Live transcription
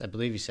I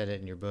believe you said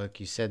it in your book.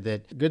 You said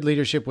that good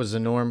leadership was the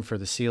norm for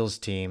the SEALs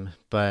team,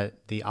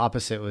 but the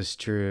opposite was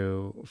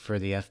true for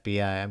the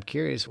FBI. I'm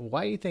curious,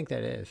 why do you think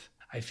that is?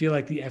 I feel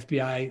like the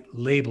FBI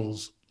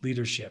labels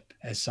leadership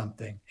as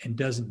something and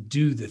doesn't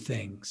do the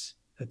things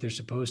that they're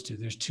supposed to.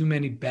 There's too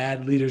many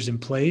bad leaders in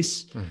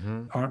place,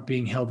 aren't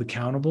being held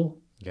accountable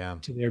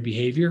to their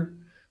behavior.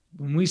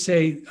 When we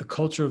say a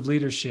culture of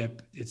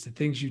leadership, it's the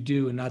things you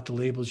do and not the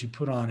labels you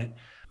put on it.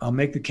 I'll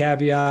make the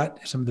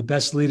caveat, some of the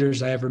best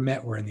leaders I ever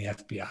met were in the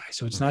FBI.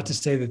 So it's not to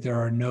say that there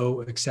are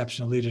no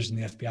exceptional leaders in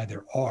the FBI.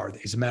 There are.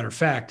 As a matter of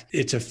fact,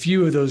 it's a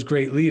few of those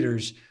great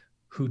leaders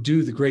who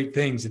do the great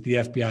things that the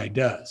FBI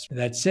does.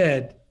 That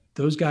said,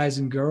 those guys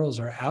and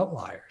girls are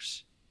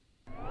outliers.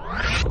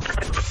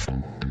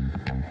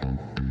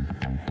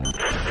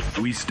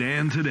 We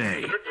stand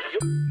today.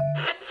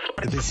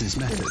 The Business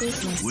Method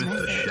with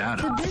The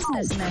Shadow. The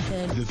Business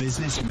Method. The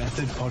Business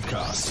Method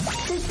Podcast.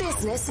 The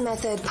Business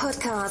Method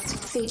Podcast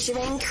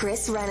featuring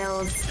Chris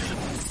Reynolds.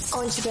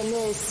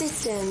 Entrepreneurs'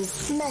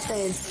 systems,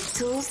 methods,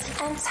 tools,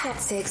 and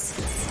tactics.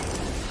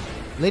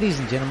 Ladies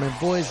and gentlemen,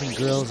 boys and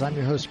girls, I'm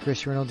your host,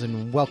 Chris Reynolds,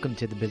 and welcome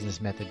to the Business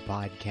Method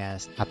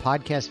Podcast, a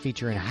podcast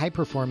featuring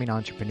high-performing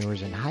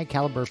entrepreneurs and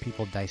high-caliber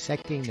people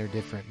dissecting their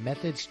different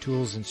methods,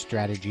 tools, and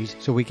strategies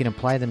so we can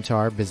apply them to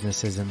our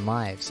businesses and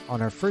lives. On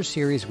our first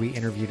series, we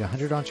interviewed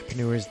 100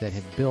 entrepreneurs that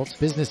had built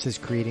businesses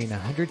creating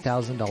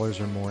 $100,000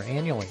 or more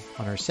annually.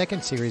 On our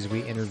second series,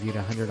 we interviewed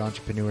 100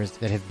 entrepreneurs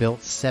that have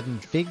built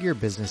seven-figure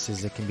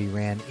businesses that can be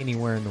ran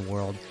anywhere in the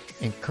world.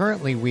 And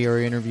currently, we are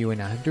interviewing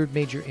 100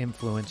 major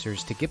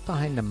influencers to get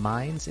behind the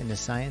minds and the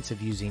science of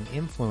using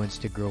influence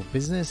to grow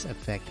business,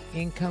 affect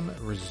income,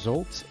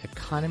 results,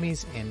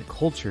 economies, and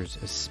cultures,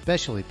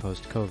 especially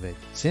post-COVID.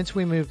 Since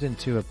we moved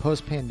into a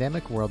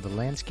post-pandemic world, the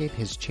landscape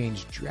has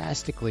changed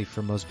drastically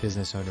for most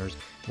business owners.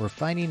 We're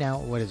finding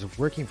out what is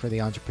working for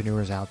the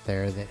entrepreneurs out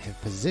there that have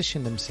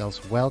positioned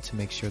themselves well to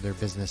make sure their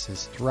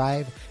businesses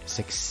thrive,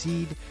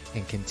 succeed,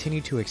 and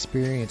continue to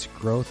experience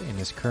growth in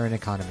this current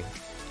economy.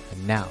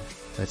 And now,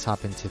 let's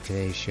hop into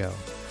today's show.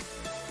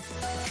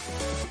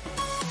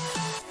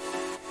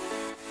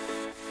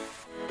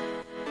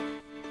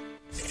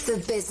 The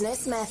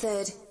Business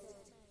Method.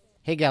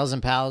 Hey gals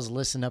and pals,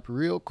 listen up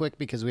real quick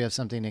because we have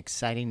something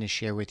exciting to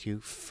share with you.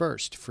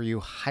 First, for you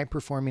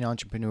high-performing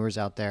entrepreneurs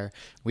out there,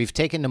 we've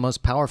taken the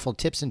most powerful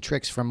tips and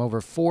tricks from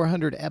over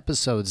 400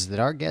 episodes that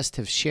our guests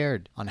have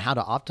shared on how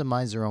to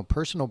optimize their own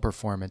personal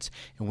performance,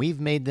 and we've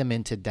made them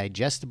into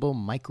digestible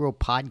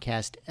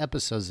micro-podcast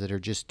episodes that are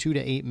just 2 to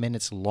 8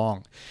 minutes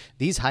long.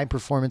 These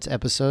high-performance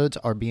episodes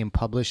are being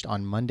published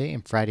on Monday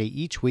and Friday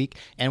each week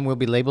and will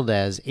be labeled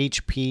as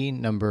HP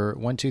number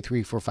 1, 2,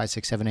 3, 4, 5,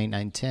 6, 7, 8,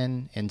 9,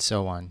 10, and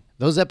so on.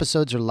 Those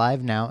episodes are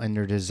live now, and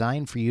they're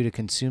designed for you to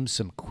consume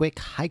some quick,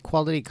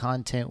 high-quality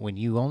content when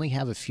you only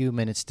have a few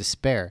minutes to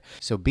spare.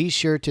 So be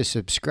sure to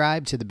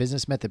subscribe to the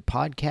Business Method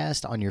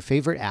Podcast on your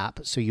favorite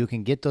app so you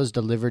can get those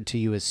delivered to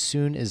you as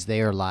soon as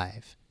they are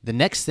live. The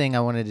next thing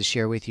I wanted to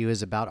share with you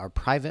is about our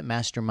private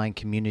mastermind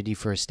community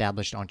for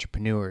established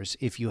entrepreneurs.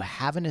 If you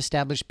have an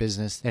established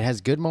business that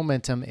has good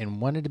momentum and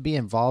wanted to be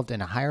involved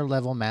in a higher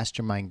level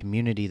mastermind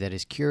community that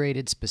is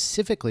curated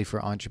specifically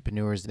for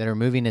entrepreneurs that are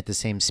moving at the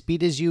same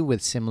speed as you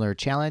with similar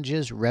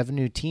challenges,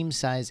 revenue, team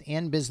size,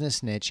 and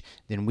business niche,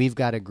 then we've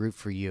got a group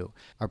for you.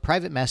 Our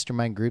private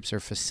mastermind groups are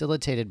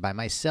facilitated by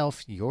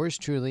myself, yours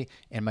truly,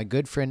 and my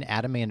good friend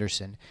Adam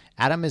Anderson.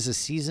 Adam is a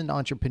seasoned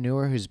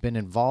entrepreneur who's been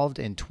involved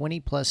in 20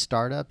 plus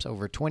startups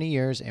over 20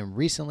 years and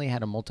recently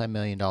had a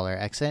multi-million-dollar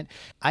exit.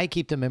 I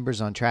keep the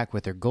members on track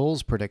with their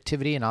goals,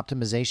 productivity, and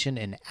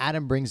optimization, and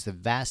Adam brings the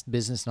vast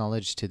business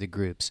knowledge to the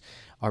groups.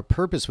 Our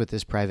purpose with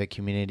this private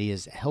community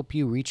is to help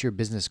you reach your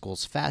business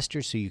goals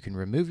faster so you can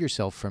remove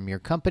yourself from your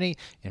company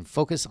and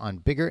focus on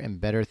bigger and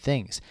better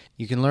things.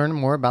 You can learn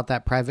more about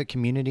that private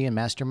community and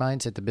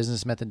masterminds at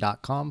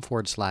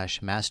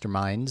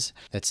thebusinessmethod.com/masterminds.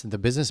 That's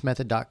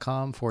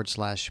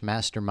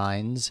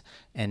thebusinessmethod.com/masterminds.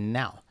 And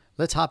now,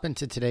 let's hop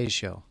into today's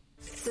show.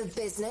 The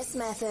Business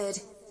Method.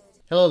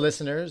 Hello,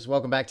 listeners.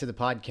 Welcome back to the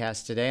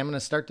podcast. Today, I'm going to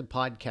start the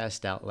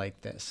podcast out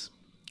like this.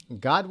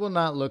 God will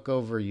not look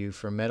over you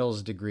for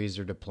medals, degrees,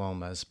 or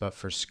diplomas, but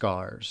for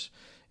scars.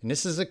 And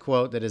this is a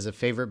quote that is a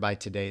favorite by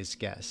today's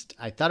guest.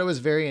 I thought it was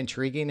very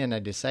intriguing, and I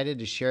decided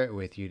to share it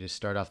with you to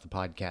start off the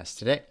podcast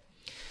today.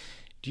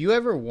 Do you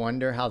ever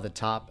wonder how the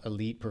top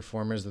elite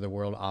performers of the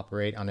world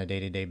operate on a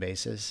day-to-day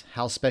basis?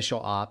 How special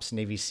ops,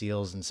 Navy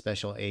SEALs, and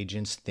special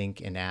agents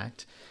think and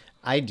act?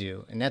 I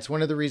do, and that's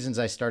one of the reasons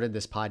I started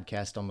this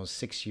podcast almost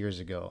 6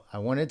 years ago. I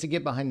wanted to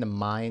get behind the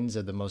minds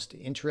of the most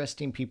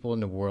interesting people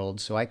in the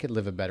world so I could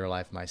live a better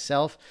life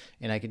myself,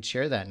 and I could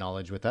share that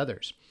knowledge with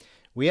others.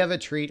 We have a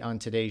treat on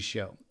today's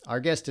show.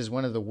 Our guest is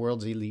one of the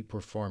world's elite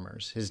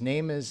performers. His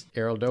name is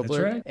Errol Doebler, That's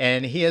right.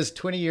 And he has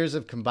 20 years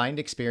of combined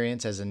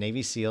experience as a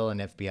Navy SEAL and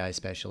FBI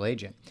special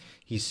agent.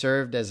 He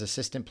served as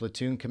assistant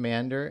platoon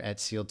commander at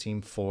SEAL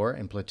Team 4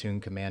 and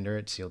platoon commander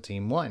at SEAL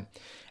Team 1.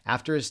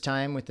 After his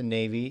time with the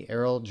Navy,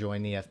 Errol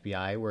joined the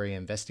FBI, where he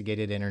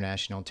investigated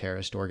international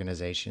terrorist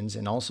organizations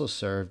and also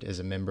served as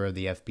a member of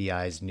the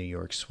FBI's New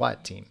York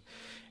SWAT team.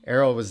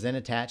 Errol was then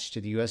attached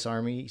to the U.S.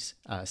 Army's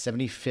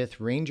 75th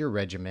Ranger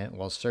Regiment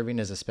while serving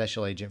as a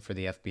special agent for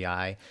the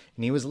FBI,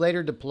 and he was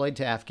later deployed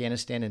to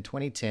Afghanistan in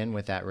 2010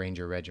 with that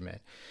Ranger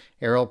Regiment.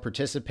 Errol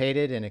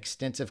participated in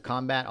extensive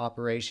combat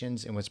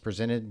operations and was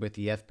presented with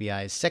the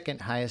FBI's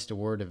second highest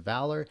award of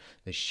valor,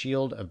 the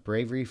Shield of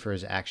Bravery, for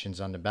his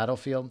actions on the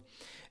battlefield.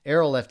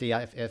 Errol left the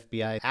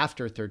FBI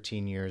after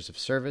 13 years of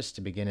service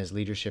to begin his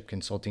leadership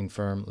consulting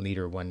firm,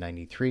 Leader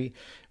 193,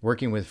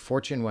 working with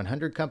Fortune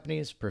 100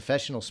 companies,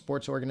 professional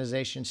sports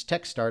organizations,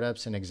 tech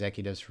startups, and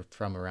executives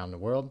from around the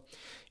world.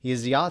 He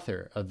is the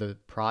author of The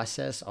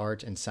Process,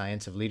 Art, and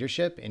Science of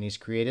Leadership, and he's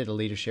created a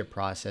leadership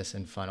process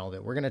and funnel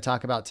that we're going to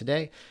talk about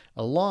today,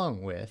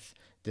 along with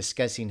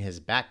discussing his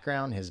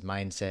background, his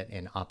mindset,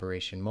 and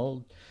Operation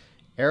Mold.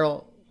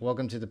 Errol,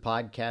 welcome to the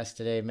podcast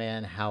today,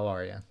 man. How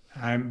are you?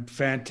 I'm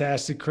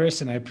fantastic,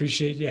 Chris, and I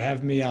appreciate you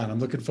having me on. I'm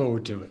looking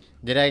forward to it.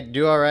 Did I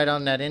do all right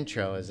on that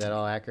intro? Is that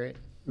all accurate?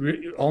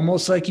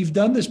 Almost like you've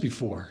done this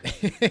before.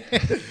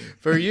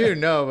 For you,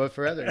 no, but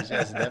for others,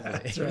 yes, definitely.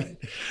 That's right.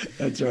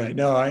 That's right.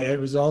 No, it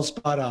was all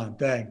spot on.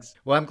 Thanks.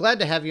 Well, I'm glad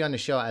to have you on the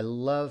show. I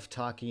love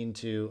talking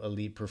to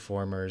elite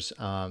performers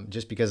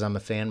just because I'm a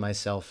fan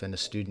myself and a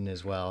student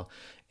as well.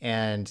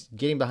 And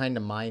getting behind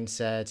the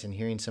mindsets and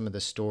hearing some of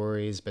the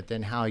stories, but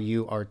then how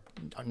you are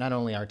not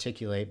only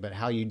articulate, but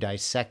how you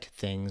dissect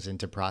things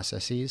into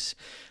processes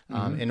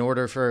in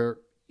order for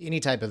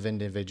any type of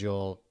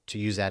individual to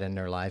use that in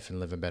their life and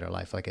live a better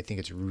life. Like, I think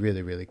it's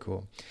really, really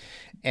cool.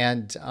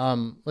 And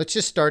let's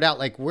just start out.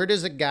 Like, where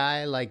does a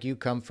guy like you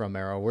come from,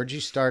 Errol? Where'd you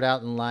start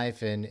out in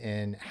life,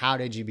 and how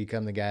did you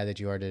become the guy that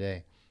you are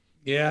today?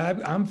 Yeah,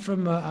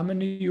 I'm a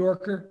New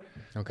Yorker.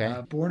 Okay.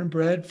 Born and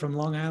bred from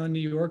Long Island,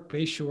 New York,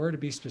 Bay Shore to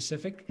be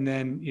specific. And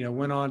then,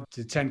 went on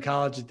to attend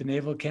college at the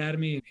Naval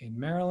Academy in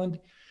Maryland.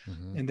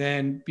 Mm-hmm. And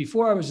then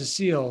before I was a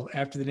SEAL,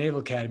 after the Naval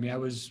Academy, I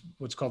was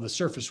what's called the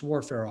surface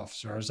warfare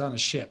officer. I was on a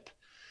ship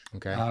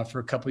for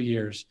a couple of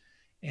years.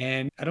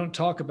 And I don't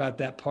talk about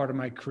that part of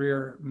my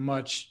career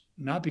much,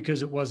 not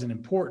because it wasn't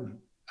important.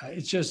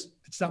 It's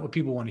not what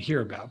people want to hear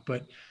about.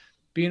 But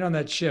being on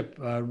that ship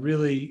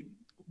really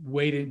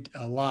weighted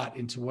a lot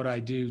into what I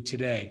do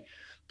today.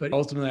 But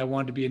ultimately, I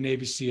wanted to be a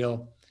Navy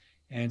SEAL.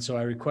 And so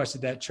I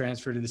requested that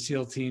transfer to the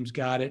SEAL teams,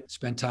 got it,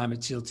 spent time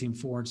at SEAL Team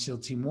 4 and SEAL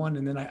Team 1.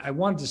 And then I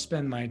wanted to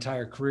spend my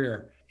entire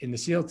career in the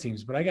SEAL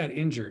teams, but I got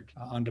injured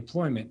on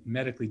deployment,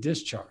 medically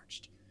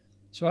discharged.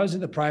 So I was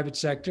in the private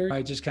sector.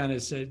 I just kind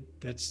of said,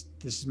 this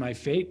is my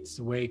fate. It's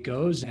the way it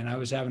goes. And I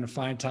was having a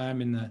fine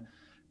time in the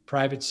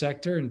private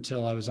sector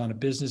until I was on a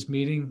business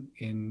meeting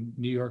in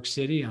New York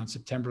City on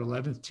September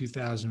 11th,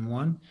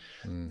 2001.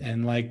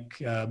 And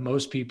like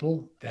most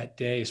people that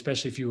day,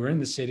 especially if you were in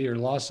the city or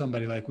lost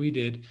somebody like we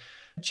did,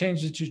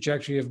 changed the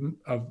trajectory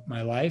of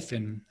my life.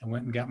 And I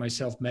went and got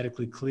myself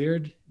medically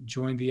cleared,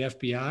 joined the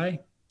FBI.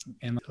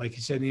 And like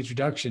you said in the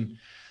introduction,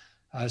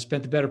 I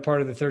spent the better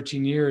part of the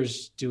 13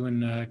 years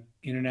doing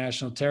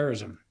international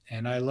terrorism.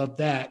 And I loved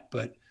that,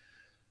 but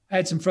I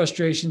had some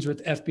frustrations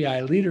with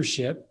FBI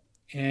leadership.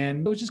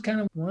 And it was just kind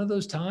of one of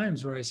those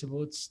times where I said,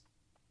 well, it's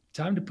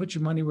time to put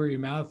your money where your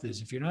mouth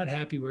is. If you're not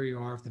happy where you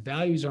are, if the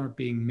values aren't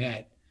being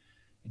met,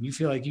 and you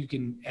feel like you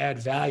can add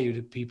value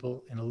to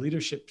people in a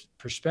leadership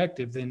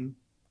perspective, then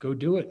go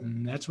do it.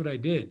 And that's what I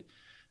did.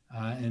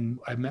 And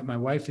I met my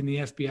wife in the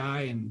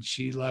FBI, and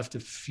she left a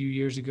few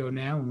years ago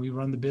now, and we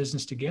run the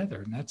business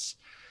together. And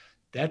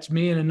that's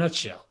me in a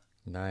nutshell.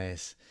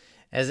 Nice.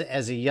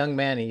 As a young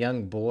man, a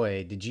young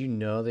boy, did you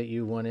know that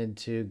you wanted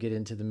to get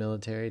into the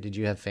military? Did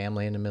you have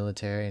family in the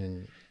military,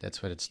 and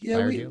that's what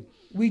inspired you?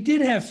 We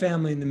did have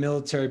family in the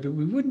military, but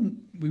we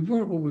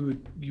weren't what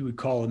you would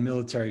call a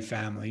military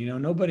family.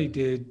 Nobody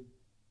did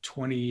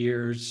 20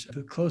 years.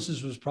 The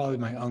closest was probably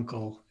my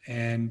uncle,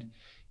 and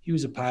he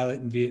was a pilot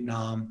in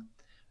Vietnam.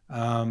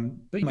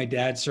 But my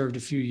dad served a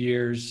few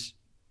years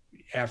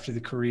after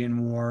the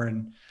Korean War,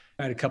 and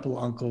I had a couple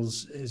of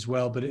uncles as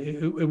well, but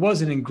it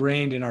wasn't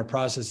ingrained in our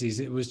processes.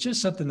 It was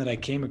just something that I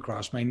came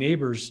across. My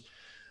neighbors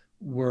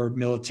were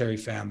military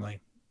family,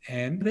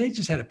 and they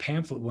just had a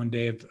pamphlet one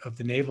day of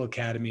the Naval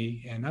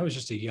Academy, and I was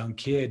just a young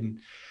kid, and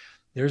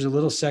there's a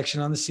little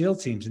section on the SEAL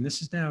teams, and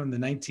this is now in the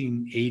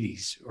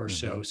 1980s or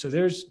so. So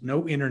there's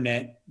no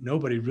internet.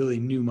 Nobody really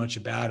knew much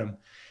about them.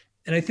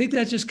 And I think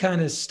that just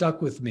kind of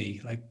stuck with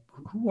me. Like,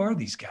 who are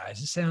these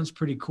guys? This sounds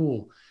pretty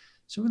cool.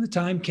 So when the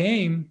time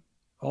came,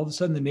 all of a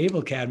sudden the Naval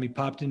Academy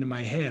popped into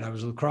my head. I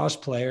was a lacrosse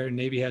player, and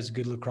Navy has a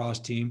good lacrosse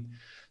team.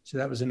 So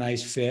that was a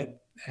nice fit.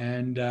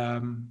 And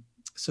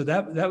so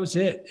that was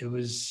it. It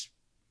was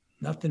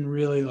nothing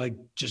really like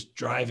just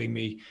driving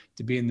me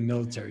to be in the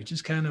military. It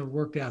just kind of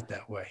worked out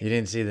that way. You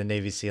didn't see the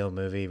Navy SEAL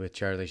movie with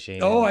Charlie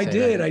Sheen? Oh, I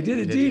did. I did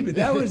indeed. But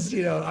that was,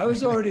 I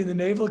was already in the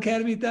Naval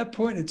Academy at that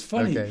point. It's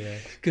funny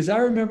because I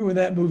remember when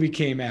that movie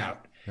came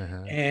out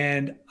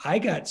and I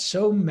got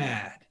so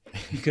mad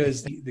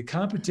because the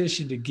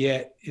competition to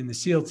get in the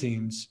SEAL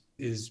teams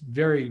is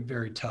very,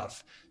 very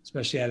tough,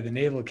 especially out of the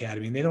Naval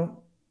Academy. And they don't,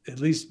 at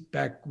least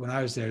back when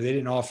I was there, they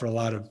didn't offer a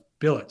lot of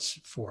billets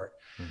for it.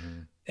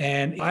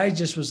 And I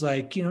just was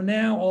like,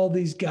 now all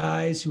these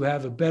guys who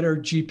have a better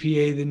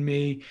GPA than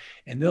me,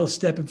 and they'll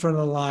step in front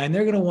of the line,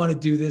 they're going to want to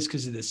do this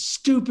because of this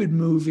stupid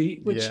movie,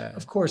 which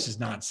of course is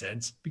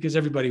nonsense, because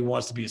everybody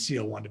wants to be a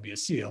SEAL, wanted to be a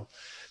SEAL,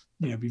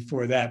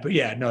 before that. But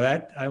yeah, no,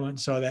 that I went and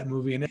saw that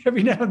movie, and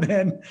every now and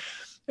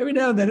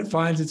then it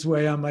finds its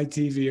way on my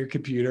TV or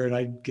computer, and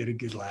I get a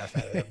good laugh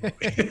out of that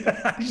movie.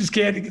 I just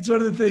can't. It's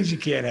one of the things you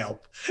can't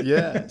help.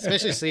 Yeah,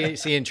 especially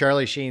seeing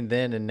Charlie Sheen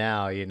then and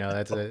now.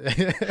 That's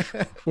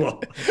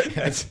well,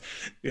 that's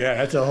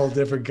a whole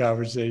different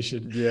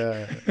conversation.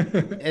 Yeah.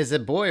 As a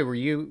boy, were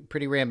you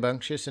pretty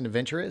rambunctious and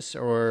adventurous,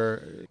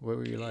 or what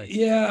were you like?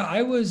 Yeah,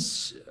 I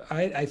was.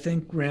 I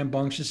think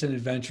rambunctious and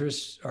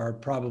adventurous are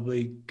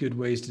probably good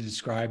ways to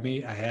describe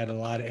me. I had a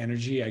lot of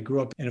energy. I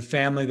grew up in a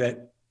family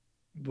that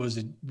was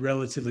a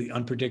relatively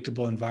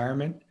unpredictable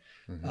environment.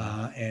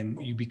 And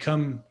you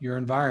become your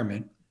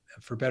environment,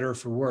 for better or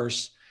for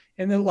worse.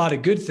 And there are a lot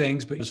of good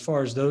things, but as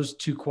far as those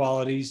two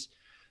qualities,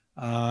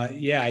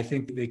 I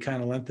think they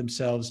kind of lent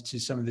themselves to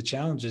some of the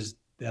challenges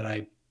that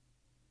I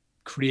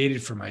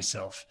created for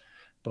myself,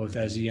 both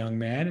as a young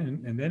man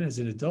and then as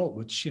an adult,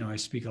 which, I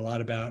speak a lot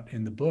about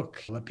in the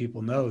book. Let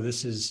people know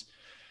this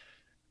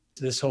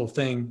whole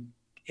thing,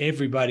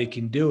 everybody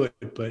can do it,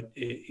 but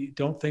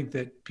don't think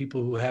that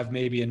people who have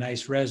maybe a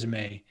nice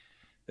resume,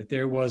 that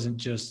there wasn't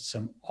just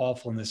some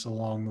awfulness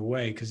along the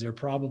way, because there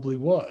probably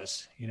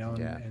was,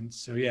 and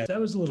so, that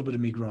was a little bit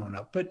of me growing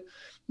up. But,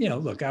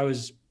 look, I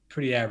was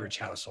pretty average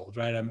household,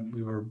 right?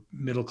 We were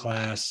middle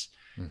class.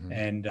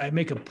 And I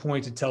make a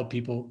point to tell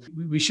people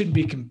we shouldn't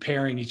be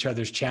comparing each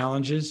other's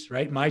challenges,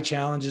 right? My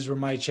challenges were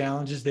my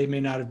challenges. They may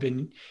not have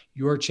been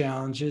your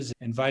challenges,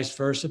 and vice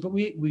versa, but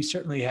we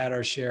certainly had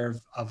our share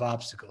of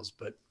obstacles.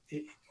 But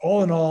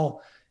all in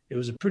all, it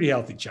was a pretty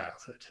healthy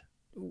childhood.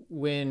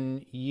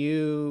 When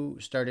you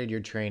started your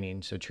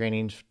training, so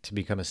training to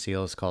become a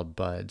SEAL is called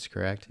BUDS,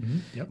 correct?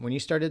 Yep. When you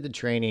started the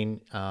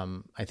training,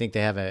 I think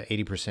they have a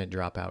 80%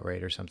 dropout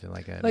rate or something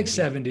like that. Like maybe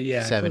 70,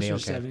 yeah. 70,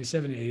 okay.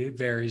 70, it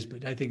varies,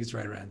 but I think it's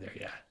right around there,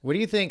 yeah. What do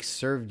you think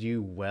served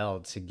you well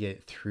to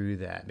get through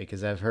that?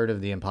 Because I've heard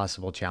of the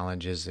impossible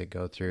challenges that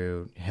go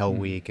through Hell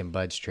Week and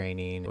BUDS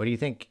training. What do you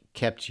think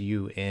kept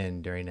you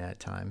in during that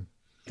time?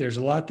 There's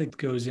a lot that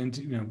goes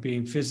into,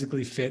 being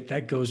physically fit.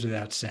 That goes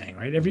without saying,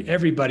 right?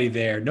 Everybody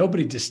there,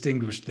 nobody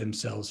distinguished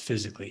themselves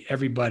physically.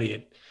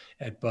 Everybody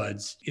at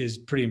BUDS is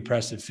pretty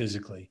impressive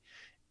physically.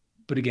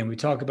 But again, we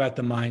talk about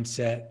the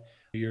mindset,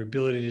 your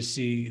ability to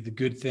see the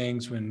good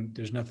things when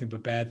there's nothing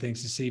but bad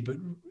things to see. But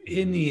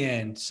in the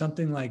end,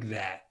 something like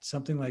that,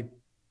 something like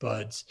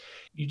BUDS,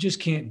 you just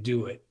can't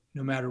do it.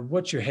 No matter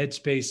what your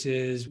headspace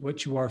is,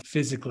 what you are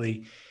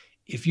physically,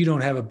 if you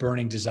don't have a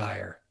burning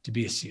desire to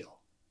be a SEAL.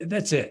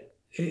 That's it.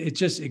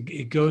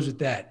 It goes with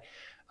that.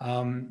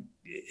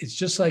 It's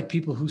just like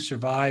people who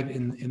survive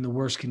in the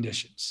worst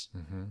conditions,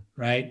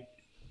 right?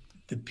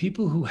 The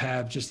people who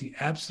have just the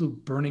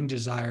absolute burning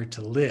desire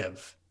to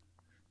live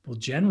will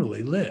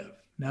generally live.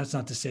 Now, it's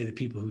not to say that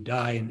people who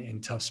die in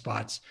tough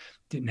spots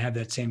didn't have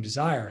that same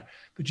desire,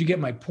 but you get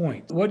my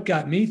point. What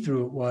got me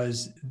through it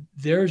was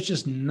there's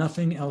just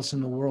nothing else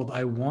in the world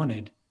I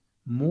wanted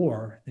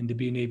more than to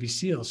be a Navy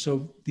SEAL.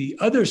 So the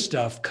other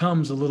stuff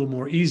comes a little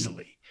more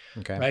easily.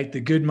 Okay. Right. The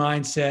good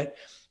mindset,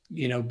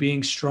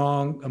 being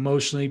strong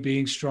emotionally,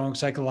 being strong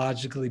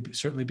psychologically,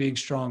 certainly being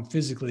strong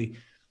physically.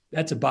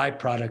 That's a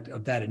byproduct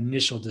of that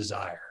initial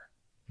desire.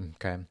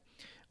 Okay.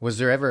 Was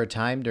there ever a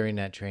time during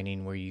that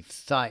training where you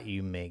thought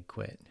you may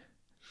quit?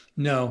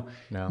 No,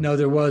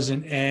 there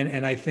wasn't.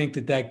 And I think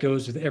that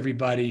goes with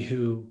everybody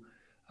who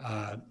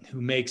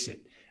makes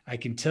it. I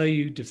can tell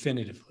you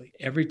definitively,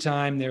 every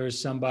time there was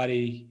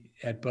somebody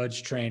at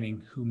BUDS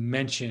training who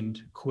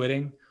mentioned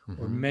quitting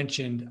or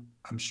mentioned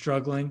I'm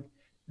struggling,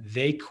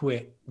 they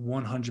quit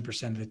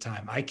 100% of the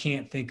time. I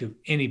can't think of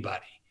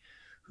anybody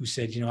who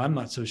said, I'm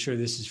not so sure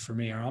this is for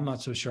me, or I'm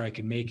not so sure I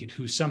can make it,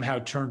 who somehow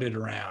turned it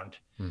around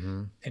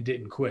and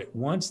didn't quit.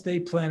 Once they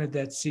planted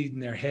that seed in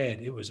their head,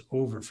 it was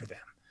over for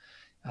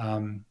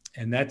them.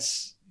 And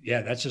that's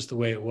just the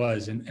way it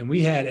was. And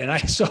we had, and I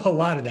saw a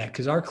lot of that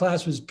because our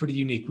class was pretty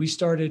unique. We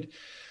started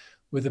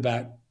with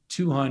about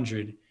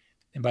 200.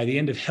 And by the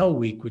end of Hell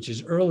Week, which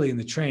is early in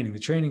the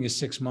training is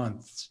 6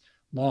 months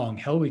long.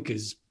 Hell Week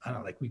is,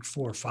 like week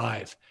 4 or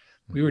 5.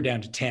 We were down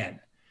to 10.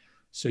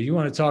 So you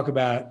want to talk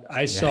about,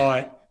 I saw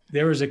it.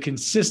 There was a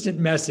consistent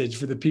message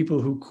for the people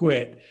who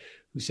quit,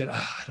 who said,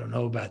 I don't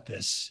know about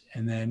this.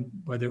 And then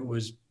whether it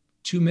was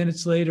 2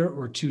 minutes later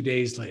or 2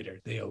 days later,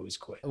 they always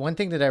quit. One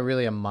thing that I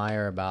really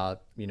admire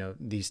about,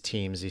 these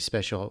teams, these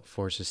special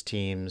forces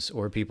teams,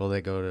 or people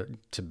that go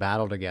to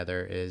battle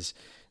together is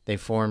they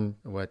form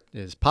what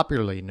is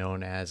popularly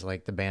known as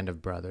like the band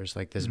of brothers,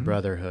 like this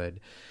brotherhood.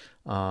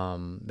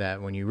 That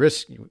when you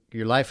risk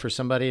your life for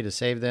somebody to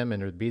save them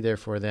and to be there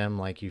for them,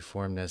 like you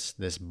form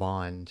this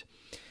bond.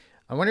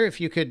 I wonder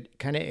if you could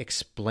kind of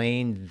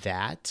explain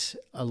that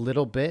a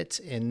little bit,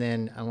 and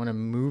then I want to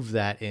move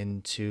that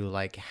into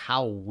like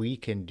how we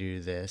can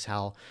do this,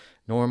 how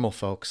normal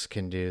folks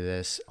can do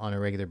this on a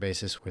regular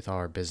basis with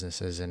our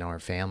businesses and our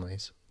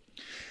families.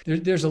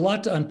 There's a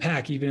lot to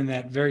unpack, even in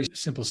that very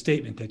simple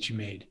statement that you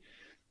made.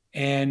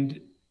 And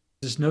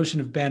this notion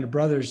of band of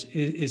brothers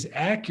is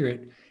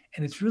accurate.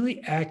 And it's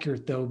really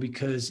accurate, though,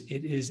 because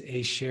it is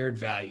a shared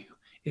value.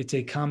 It's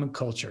a common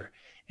culture.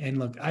 And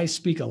look, I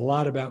speak a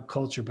lot about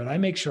culture, but I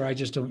make sure I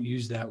just don't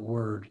use that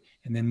word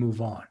and then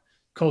move on.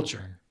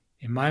 Culture,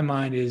 in my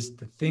mind, is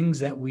the things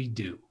that we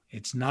do.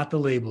 It's not the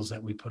labels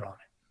that we put on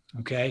it.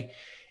 Okay.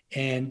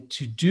 And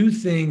to do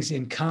things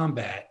in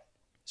combat,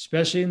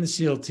 especially in the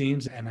SEAL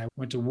teams, and I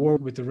went to war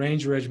with the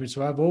Ranger Regiment,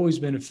 so I've always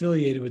been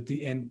affiliated with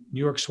and New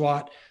York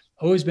SWAT,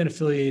 always been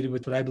affiliated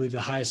with what I believe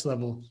the highest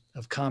level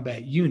of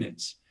combat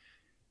units.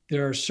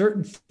 There are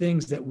certain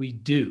things that we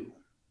do,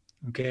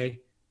 okay,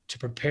 to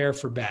prepare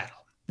for battle.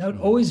 Now, it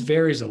always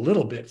varies a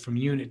little bit from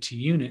unit to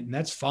unit, and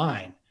that's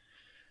fine.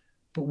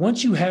 But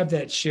once you have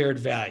that shared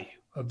value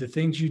of the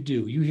things you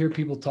do, you hear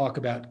people talk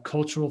about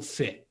cultural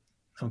fit,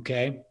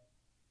 okay?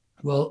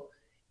 Well,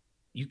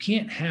 you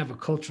can't have a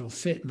cultural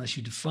fit unless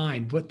you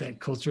define what that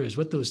culture is,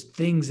 what those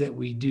things that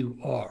we do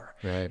are.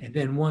 Right. And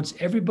then once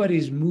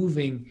everybody's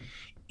moving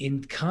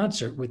in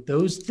concert with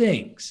those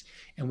things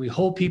and we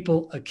hold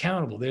people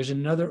accountable, there's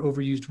another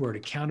overused word,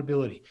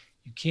 accountability.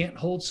 You can't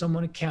hold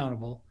someone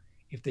accountable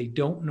if they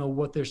don't know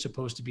what they're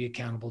supposed to be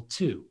accountable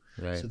to.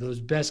 Right. So those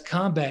best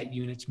combat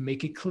units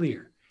make it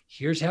clear.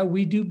 Here's how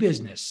we do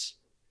business.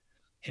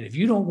 And if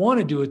you don't want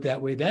to do it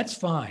that way, that's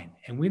fine.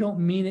 And we don't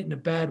mean it in a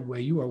bad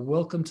way. You are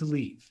welcome to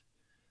leave.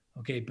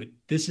 Okay, but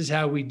this is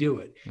how we do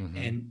it.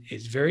 And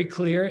it's very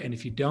clear. And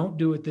if you don't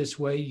do it this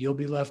way, you'll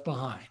be left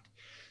behind.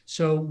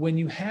 So when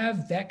you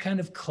have that kind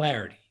of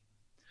clarity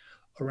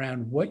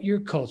around what your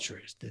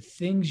culture is, the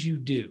things you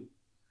do,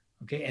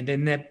 okay, and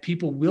then that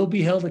people will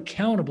be held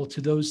accountable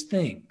to those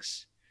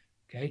things.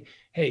 Okay,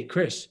 hey,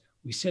 Chris,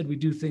 we said we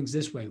do things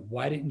this way.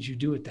 Why didn't you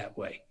do it that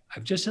way?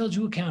 I've just held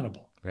you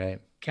accountable.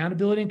 Right.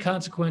 Accountability and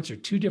consequence are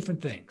two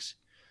different things.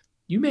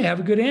 You may have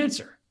a good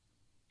answer.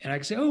 And I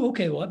can say, oh,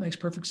 okay, well, that makes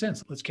perfect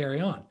sense. Let's carry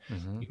on.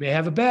 You may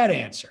have a bad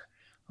answer.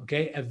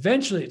 Okay.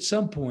 Eventually, at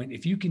some point,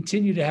 if you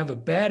continue to have a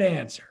bad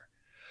answer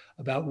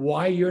about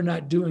why you're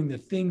not doing the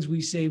things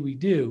we say we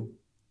do,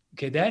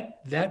 okay,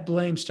 that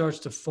blame starts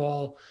to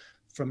fall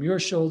from your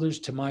shoulders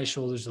to my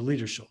shoulders, the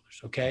leader's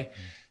shoulders. Okay.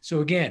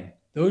 So again,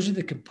 those are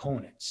the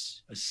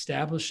components: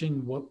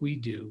 establishing what we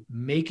do,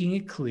 making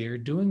it clear,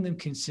 doing them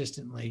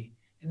consistently,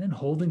 and then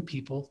holding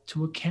people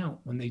to account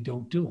when they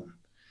don't do them.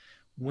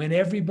 When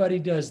everybody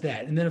does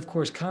that, and then of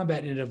course,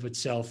 combat in and of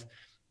itself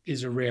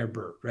is a rare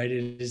bird, right?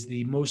 It is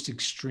the most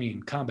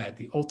extreme combat,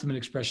 the ultimate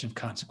expression of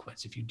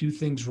consequence. If you do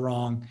things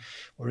wrong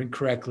or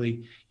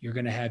incorrectly, you're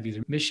going to have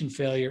either mission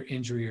failure,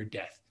 injury, or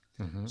death.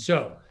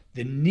 So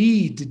the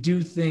need to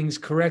do things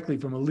correctly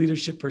from a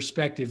leadership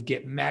perspective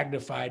get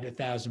magnified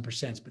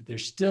 1,000%, but they're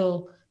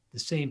still the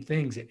same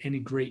things that any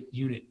great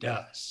unit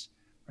does,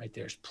 right?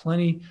 There's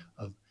plenty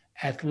of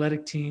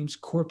athletic teams,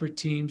 corporate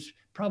teams,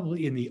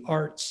 probably in the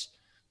arts,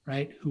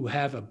 right, who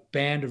have a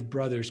band of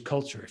brothers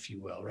culture, if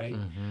you will, right?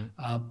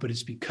 But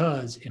it's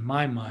because, in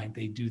my mind,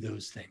 they do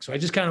those things. So I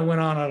just kind of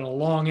went on a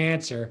long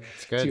answer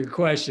to your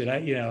question.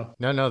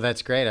 No,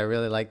 that's great. I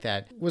really like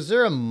that. Was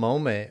there a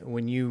moment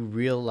when you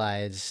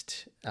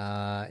realized,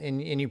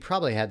 and you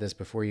probably had this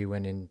before you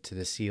went into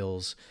the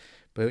SEALs,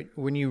 but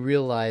when you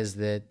realized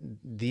that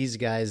these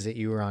guys that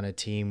you were on a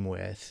team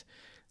with,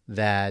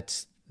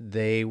 that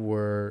they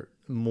were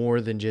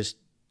more than just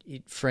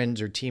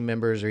friends or team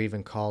members or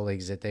even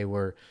colleagues, that they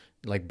were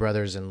like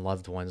brothers and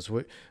loved ones?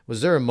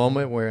 Was there a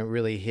moment where it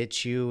really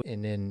hit you,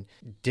 and then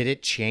did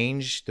it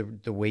change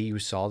the way you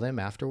saw them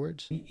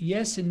afterwards?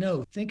 Yes and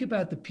no. Think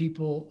about the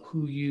people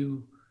who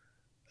you,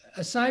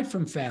 aside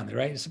from family,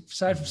 right?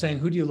 Aside from saying,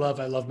 who do you love?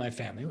 I love my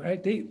family,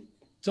 right?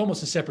 It's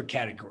almost a separate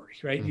category,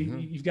 right?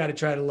 You've got to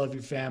try to love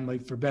your family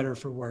for better or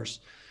for worse.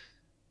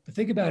 But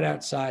think about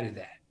outside of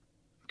that.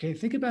 Okay.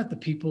 Think about the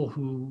people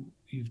who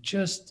you've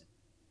just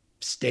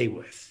stay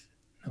with.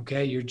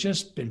 Okay. You're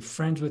just been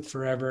friends with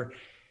forever.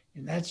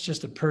 And that's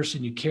just a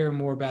person you care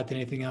more about than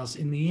anything else.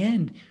 In the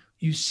end,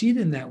 you see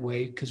them that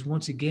way because,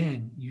 once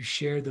again, you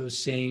share those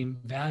same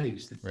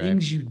values. The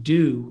things you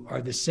do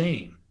are the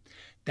same.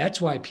 That's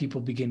why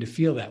people begin to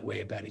feel that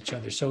way about each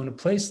other. So in a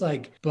place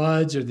like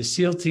BUD/S or the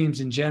SEAL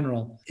teams in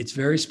general, it's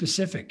very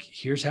specific.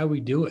 Here's how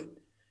we do it.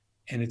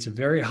 And it's a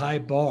very high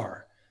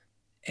bar.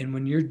 And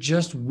when you're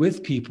just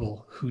with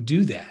people who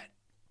do that,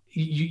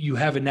 you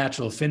have a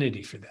natural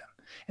affinity for them.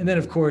 And then,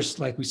 of course,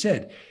 like we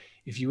said,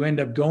 if you end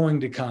up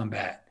going to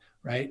combat,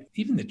 right,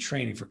 even the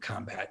training for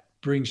combat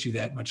brings you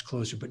that much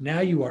closer. But now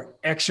you are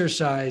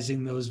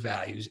exercising those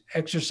values,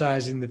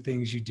 exercising the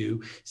things you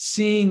do,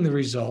 seeing the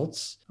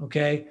results,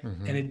 okay?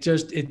 And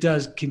it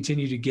does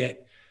continue to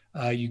get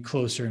you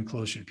closer and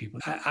closer to people.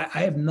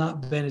 I have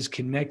not been as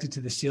connected to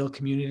the SEAL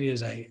community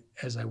as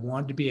I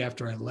wanted to be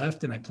after I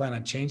left, and I plan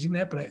on changing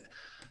that. But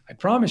I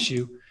promise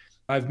you,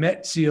 I've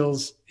met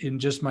SEALs in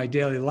just my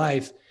daily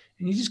life,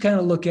 and you just kind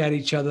of look at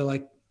each other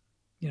like,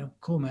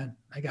 cool, man,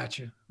 I got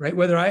you, right?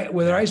 Whether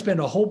I spend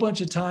a whole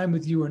bunch of time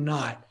with you or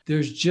not,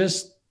 there's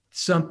just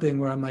something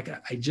where I'm like,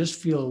 I just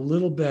feel a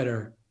little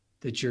better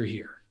that you're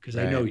here. because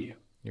I know you.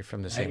 You're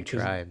from the same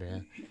tribe. Yeah.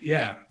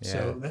 Yeah.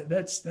 So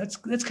that's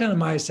kind of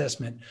my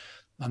assessment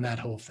on that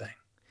whole thing.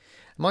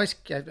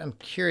 I'm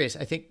curious.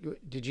 I think,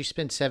 did you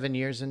spend 7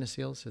 years in the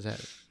SEALs? Is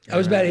that? I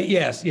was about 8.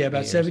 Yes. Yeah.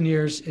 About 7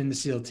 years in the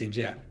SEAL teams.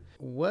 Yeah.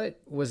 What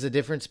was the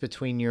difference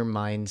between your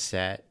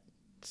mindset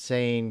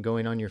saying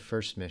going on your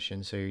first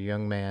mission? So you're a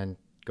young man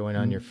going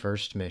on your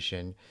first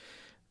mission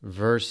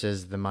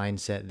versus the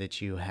mindset that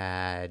you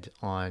had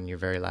on your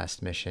very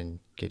last mission,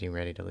 getting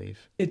ready to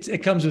leave?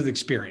 It comes with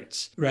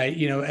experience, right?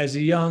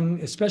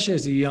 Especially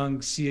as a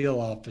young SEAL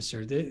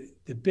officer,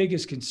 the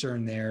biggest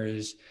concern there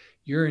is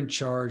you're in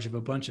charge of a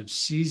bunch of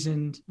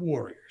seasoned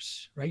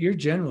warriors, right? You're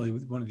generally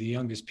one of the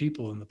youngest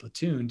people in the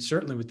platoon,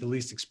 certainly with the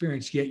least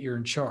experience, yet you're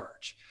in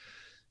charge.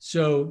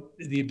 So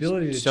the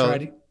ability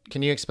to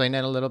can you explain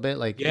that a little bit?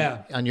 Like,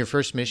 on your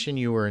first mission,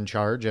 you were in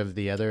charge of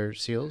the other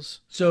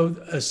SEALs? So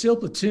a SEAL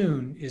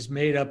platoon is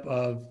made up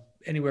of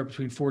anywhere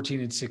between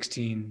 14 and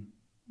 16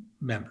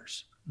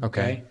 members.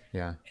 Okay.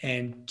 Yeah.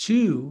 And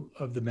 2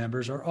 of the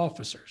members are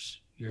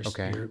officers. You're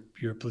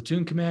a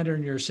platoon commander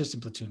and your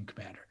assistant platoon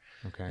commander.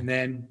 Okay. And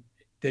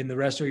then the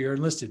rest are your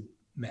enlisted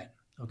men.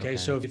 Okay.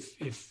 So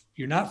if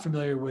you're not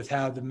familiar with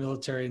how the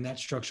military and that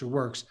structure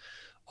works,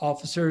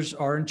 officers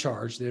are in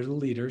charge. They're the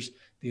leaders.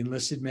 The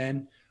enlisted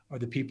men are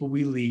the people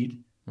we lead.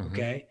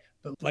 Okay.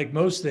 But like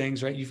most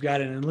things, right, you've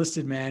got an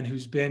enlisted man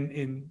who's been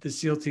in the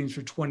SEAL teams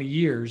for 20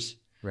 years.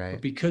 Right.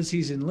 But because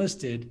he's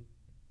enlisted,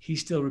 he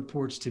still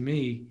reports to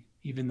me,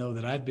 even though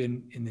that I've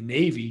been in the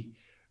Navy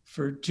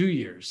for 2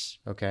 years.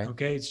 Okay.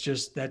 Okay. It's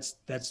just, that's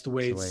the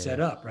way it's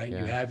set up, right? Yeah.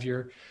 You have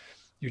your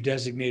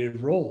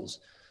designated roles.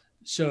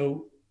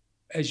 So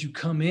as you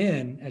come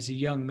in as a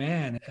young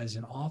man, as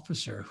an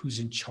officer who's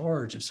in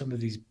charge of some of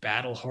these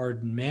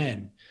battle-hardened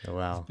men,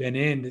 who've been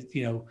in,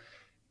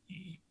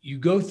 you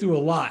go through a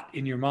lot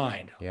in your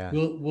mind. Yeah.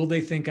 Will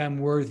they think I'm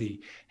worthy?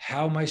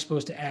 How am I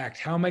supposed to act?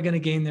 How am I going to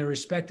gain their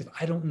respect if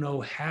I don't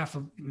know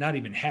not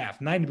even half,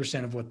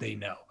 90% of what they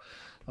know?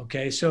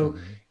 Okay. So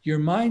your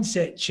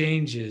mindset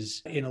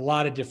changes in a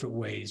lot of different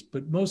ways,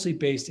 but mostly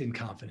based in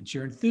confidence.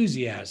 Your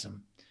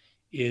enthusiasm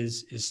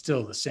is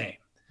still the same.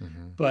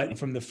 But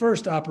from the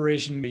first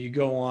operation you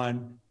go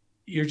on,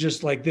 you're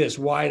just like this,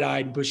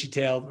 wide-eyed and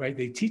bushy-tailed, right?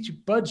 They teach you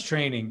BUDS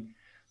training.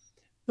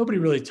 Nobody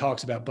really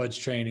talks about BUDS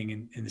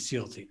training in the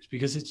SEAL teams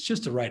because it's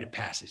just a rite of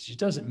passage. It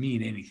doesn't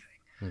mean anything.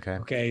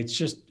 Okay.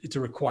 It's a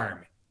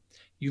requirement.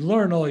 You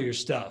learn all your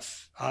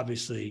stuff,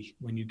 obviously,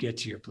 when you get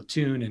to your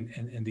platoon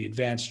and the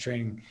advanced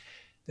training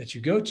that you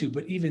go to.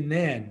 But even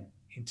then,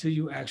 until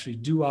you actually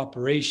do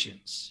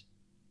operations,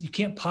 you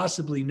can't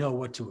possibly know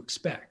what to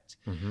expect.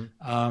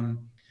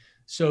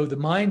 So the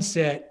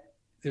mindset,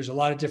 there's a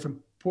lot of different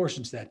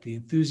portions to that. The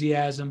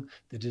enthusiasm,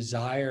 the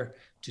desire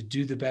to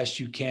do the best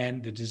you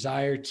can, the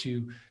desire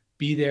to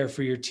be there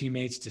for your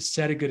teammates, to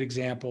set a good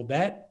example,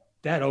 that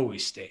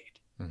always stayed.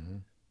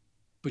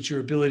 But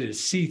your ability to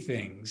see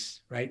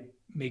things, right?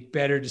 Make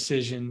better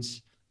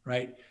decisions,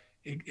 right?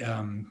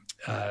 Kind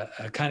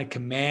of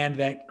command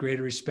that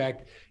greater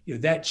respect,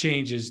 that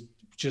changes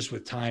just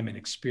with time and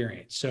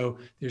experience. So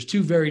there's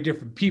 2 very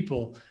different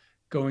people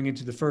going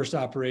into the first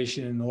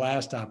operation and the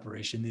last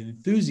operation. The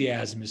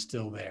enthusiasm is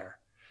still there,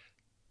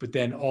 but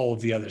then all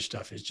of the other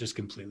stuff is just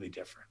completely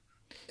different.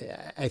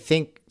 I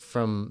think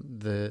from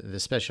the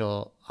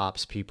special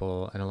ops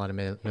people and a lot of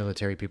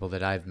military people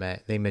that I've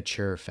met, they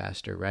mature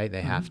faster, right?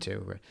 They have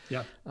to.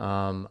 Yeah.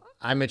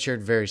 I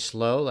matured very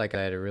slow. Like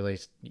I had a really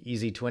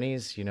easy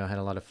 20s, had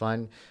a lot of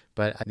fun.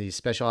 But these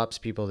special ops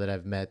people that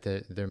I've met,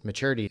 their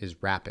maturity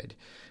is rapid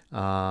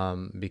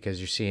because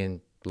you're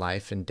seeing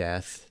life and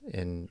death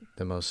in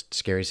the most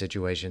scary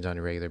situations on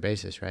a regular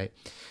basis, right?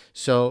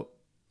 So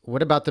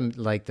what about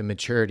the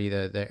maturity,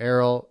 the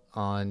Errol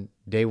on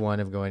day one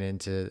of going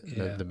into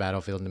the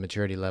battlefield and the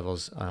maturity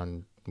levels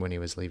on when he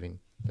was leaving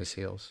the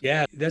SEALs?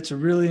 Yeah, that's a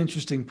really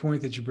interesting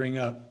point that you bring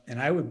up.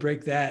 And I would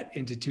break that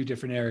into 2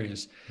 different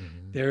areas.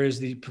 There is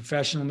the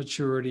professional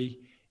maturity,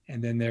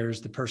 and then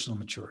there's the personal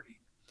maturity.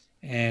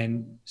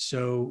 And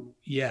so,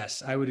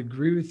 yes, I would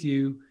agree with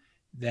you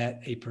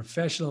that a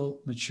professional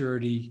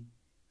maturity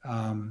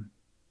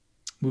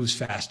moves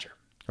faster.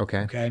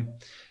 Okay.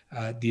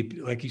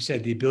 Like you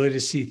said, the ability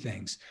to see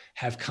things,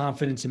 have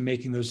confidence in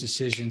making those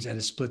decisions at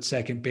a split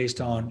second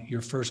based on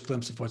your first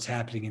glimpse of what's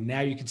happening. And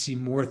now you can see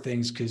more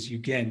things because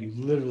you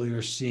literally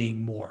are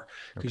seeing more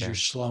because you're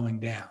slowing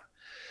down.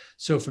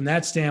 So from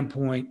that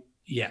standpoint,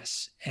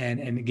 yes.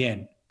 And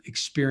again,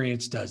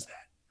 experience does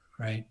that,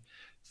 right?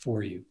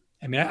 For you.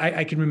 I mean,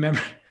 I can remember,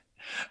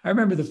 I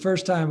remember the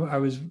first time I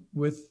was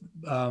with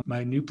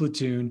my new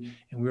platoon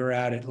and we were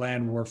out at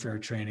land warfare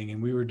training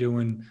and we were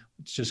doing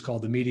what's just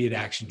called immediate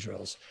action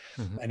drills.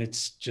 And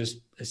it's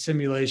just a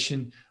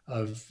simulation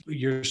of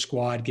your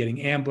squad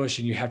getting ambushed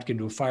and you have to get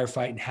into a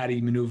firefight and how do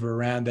you maneuver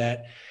around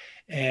that.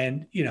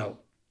 And,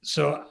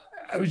 so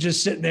I was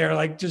just sitting there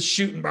like just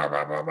shooting, blah,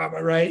 blah, blah, blah, blah,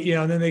 right?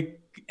 And then they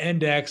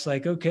index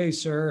like, okay,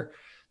 sir,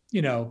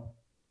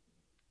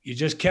 you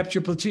just kept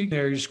your platoon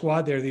there, your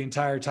squad there the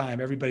entire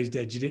time. Everybody's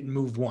dead. You didn't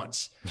move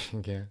once.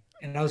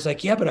 And I was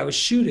like, yeah, but I was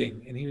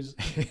shooting. And he was,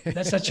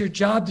 that's not your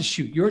job to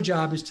shoot. Your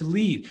job is to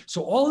lead.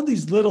 So all of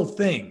these little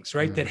things,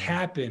 right, that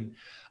happen,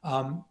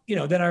 then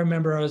I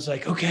remember I was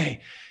like,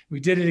 okay, we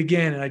did it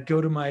again. And I'd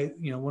go to my,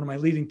 one of my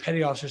leading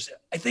petty officers,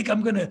 I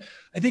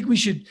think we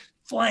should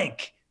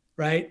flank,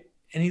 right?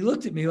 And he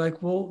looked at me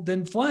like, well,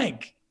 then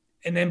flank.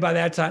 And then by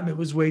that time it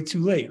was way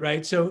too late,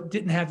 right? So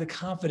didn't have the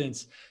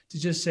confidence to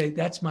just say,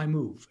 that's my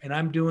move and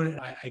I'm doing it.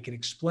 I can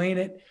explain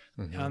it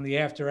on the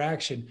after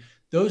action.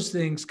 Those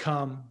things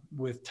come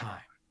with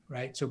time,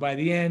 right? So by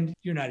the end,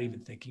 you're not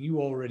even thinking.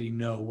 You already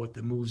know what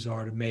the moves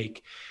are to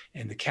make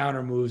and the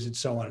counter moves and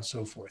so on and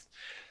so forth.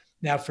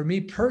 Now, for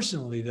me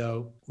personally,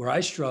 though, where I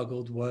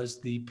struggled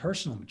was the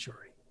personal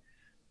maturity,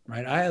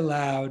 right? I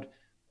allowed,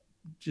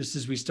 just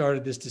as we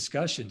started this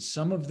discussion,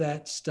 some of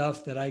that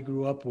stuff that I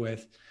grew up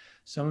with,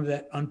 some of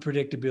that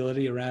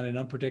unpredictability around an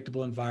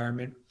unpredictable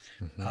environment,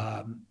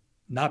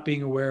 not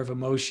being aware of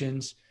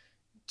emotions,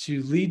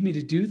 to lead me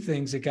to do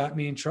things that got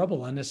me in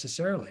trouble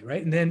unnecessarily,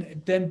 right?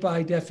 And then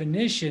by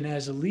definition,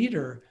 as a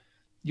leader,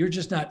 you're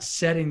just not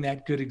setting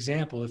that good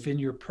example. If in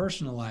your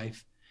personal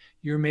life,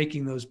 you're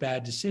making those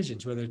bad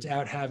decisions, whether it's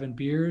out having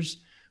beers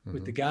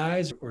with the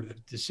guys or the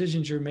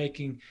decisions you're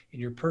making in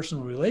your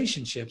personal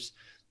relationships,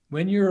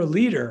 when you're a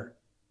leader,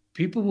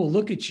 people will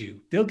look at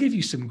you. They'll give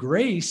you some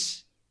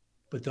grace,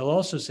 but they'll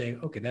also say,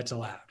 okay, that's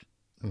allowed.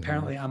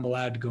 Apparently I'm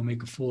allowed to go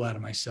make a fool out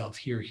of myself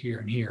here, here,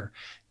 and here,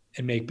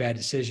 and make bad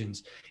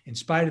decisions, in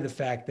spite of the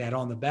fact that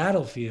on the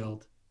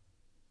battlefield,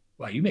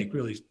 wow, you make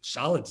really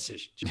solid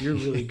decisions. You're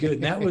really good.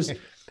 And that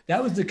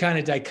was the kind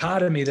of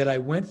dichotomy that I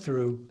went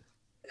through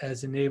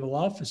as a naval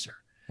officer.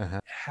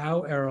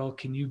 How, Errol,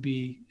 can you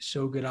be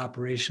so good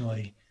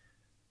operationally,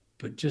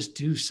 but just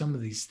do some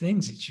of these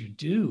things that you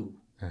do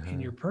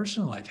in your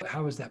personal life?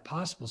 How is that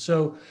possible?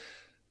 So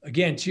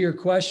again, to your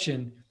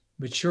question,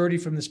 maturity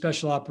from the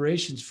special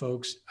operations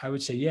folks, I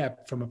would say, yeah,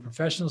 from a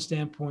professional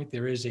standpoint,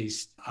 there is a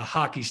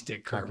hockey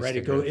stick curve, right?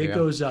 It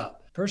goes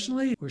up.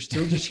 Personally, we're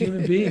still just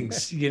human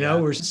beings,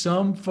 where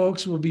some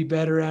folks will be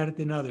better at it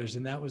than others.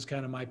 And that was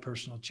kind of my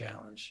personal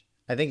challenge.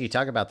 I think you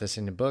talk about this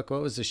in the book.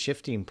 What was the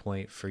shifting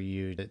point for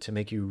you to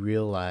make you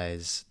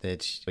realize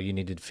that you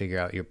needed to figure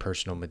out your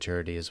personal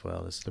maturity as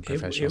well as the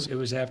professional? It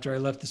was after I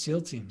left the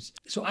SEAL teams.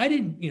 So I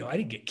didn't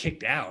get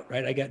kicked out,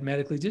 right? I got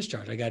medically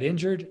discharged. I got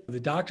injured.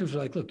 The doctors were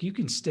like, look, you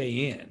can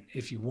stay in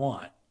if you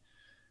want,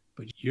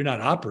 but you're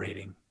not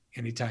operating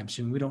anytime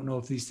soon. We don't know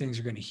if these things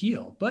are going to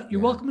heal, but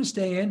you're welcome to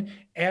stay in,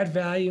 add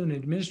value in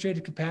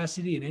administrative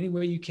capacity in any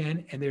way you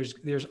can. And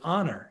there's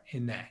honor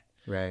in that.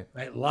 Right.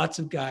 Lots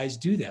of guys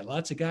do that.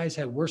 Lots of guys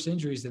had worse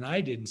injuries than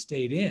I did and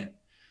stayed in.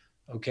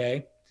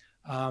 Okay.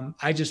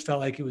 I just felt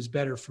like it was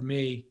better for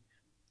me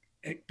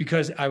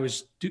because I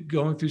was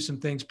going through some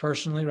things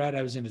personally, right?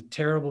 I was in a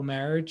terrible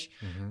marriage.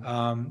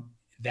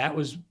 That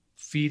was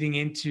feeding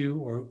into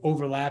or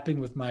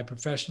overlapping with my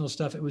professional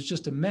stuff. It was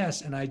just a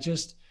mess. And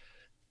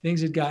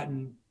things had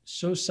gotten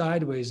so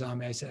sideways on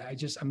me. I said,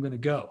 I'm going to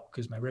go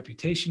because my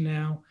reputation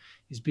now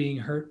is being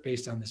hurt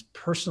based on this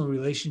personal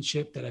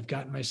relationship that I've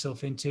gotten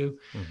myself into.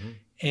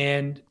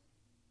 And,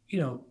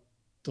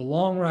 the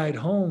long ride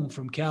home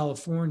from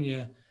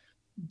California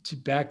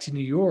back to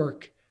New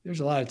York, there's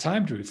a lot of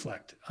time to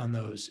reflect on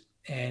those.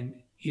 And,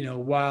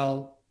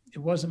 while it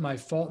wasn't my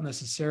fault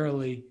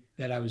necessarily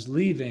that I was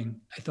leaving,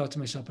 I thought to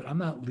myself, but I'm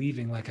not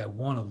leaving like I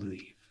want to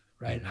leave.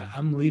 Right.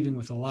 I'm leaving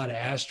with a lot of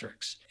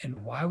asterisks. And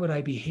why would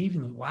I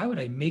why would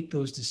I make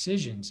those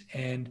decisions?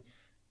 And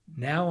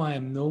now I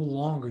am no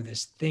longer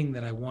this thing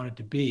that I wanted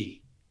to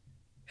be.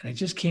 And I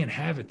just can't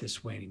have it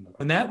this way anymore.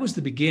 And that was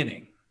the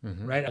beginning.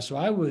 Right. So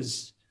I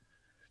was,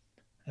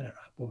 I don't know,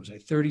 what was I,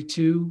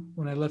 32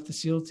 when I left the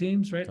SEAL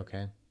teams, right?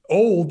 Okay.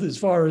 Old as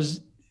far as,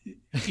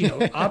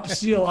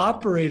 SEAL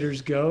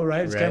operators go,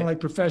 right? It's kind of like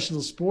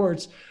professional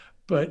sports,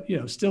 but,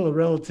 still a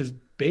relative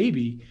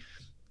baby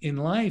in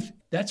life.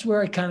 That's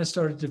where I kind of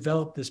started to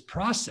develop this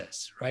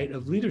process, right,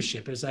 of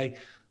leadership. As I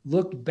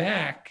looked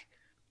back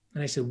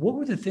and I said, what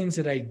were the things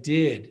that I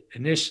did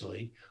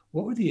initially?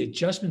 What were the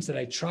adjustments that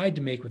I tried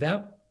to make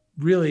without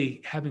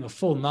really having a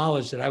full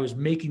knowledge that I was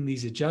making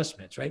these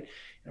adjustments, right?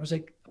 And I was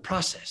like, a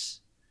process.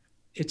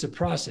 It's a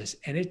process.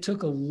 And it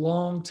took a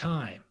long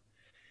time.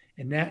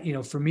 And that,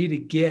 for me to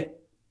get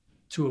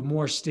to a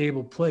more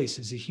stable place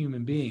as a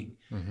human being.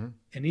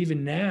 And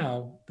even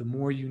now, the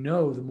more you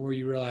know, the more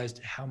you realize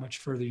how much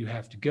further you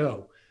have to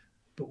go.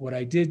 But what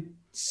I did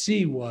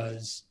see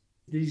was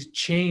these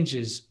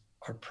changes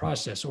are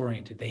process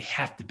oriented. They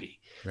have to be,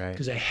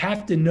 because I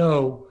have to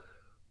know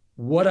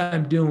what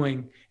I'm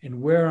doing and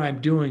where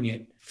I'm doing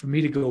it for me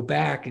to go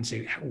back and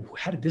say,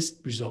 how did this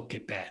result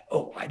get bad?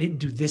 Oh, I didn't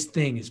do this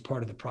thing as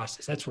part of the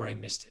process. That's where I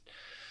missed it.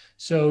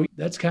 So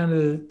that's kind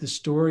of the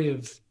story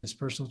of this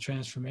personal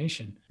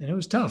transformation. And it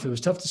was tough. It was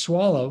tough to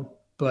swallow,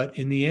 but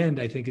in the end,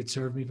 I think it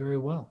served me very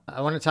well.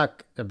 I want to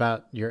talk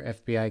about your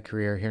FBI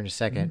career here in a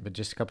second, but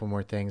just a couple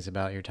more things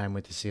about your time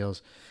with the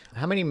SEALs.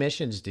 How many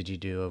missions did you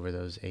do over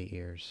those 8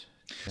 years?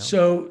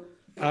 So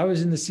I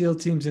was in the SEAL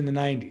teams in the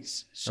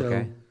 90s.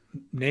 So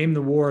name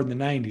the war in the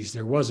 90s.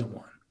 There wasn't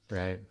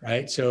one.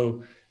 Right.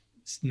 So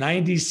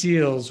 90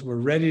 SEALs were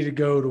ready to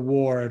go to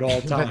war at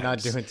all times. But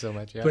not doing so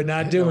much. Yeah. But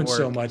not doing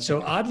so much.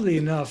 So oddly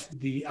enough,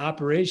 the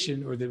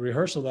operation or the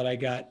rehearsal that I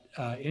got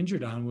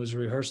injured on was a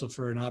rehearsal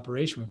for an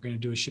operation. We're going to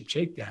do a ship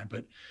shakedown.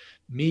 But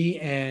me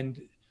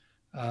and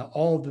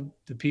all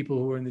the people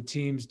who were in the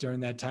teams during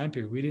that time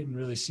period, we didn't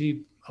really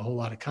see a whole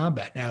lot of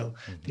combat. Now,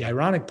 the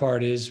ironic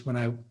part is when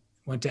I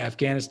went to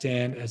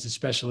Afghanistan as a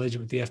special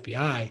agent with the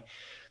FBI,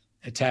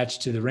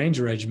 attached to the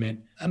Ranger Regiment,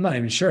 I'm not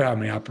even sure how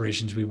many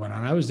operations we went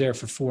on. I was there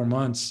for 4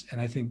 months, and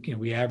I think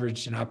we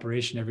averaged an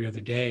operation every other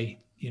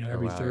day,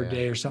 every third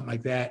day or something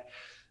like that.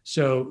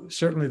 So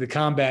certainly the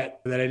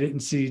combat that I didn't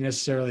see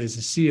necessarily as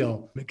a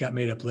SEAL, it got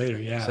made up later.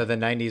 Yeah. So the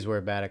 90s were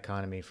a bad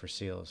economy for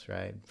SEALs,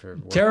 right? For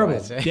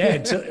terrible.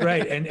 Yeah.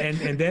 Right.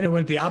 And then it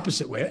went the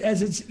opposite way,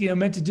 as it's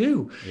meant to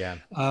do. Yeah.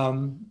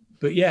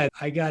 But yeah,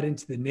 I got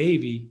into the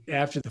Navy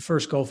after the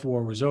first Gulf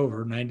War was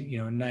over,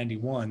 in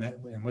 91.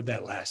 And would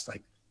that last?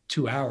 Like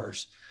 2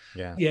 hours.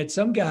 Yeah. You had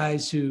some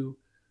guys who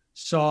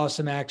saw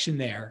some action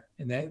there,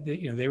 and that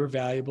they were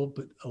valuable,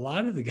 but a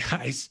lot of the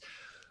guys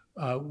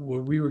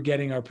where we were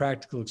getting our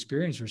practical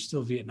experience were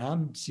still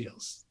Vietnam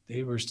SEALs.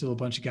 They were still a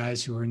bunch of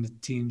guys who were in the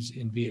teams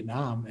in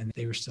Vietnam, and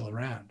they were still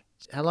around.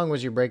 How long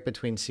was your break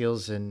between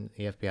SEALs and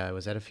the FBI?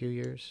 Was that a few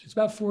years? It's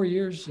about 4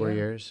 years. 4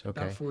 years.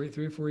 Okay. About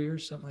 3 or 4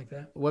 years, something like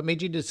that. What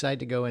made you decide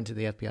to go into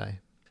the FBI?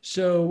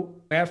 So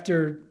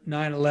after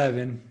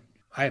 9/11,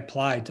 I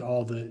applied to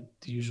all the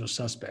usual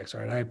suspects,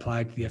 right? I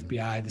applied to the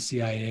FBI, the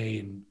CIA,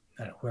 and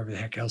whoever the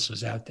heck else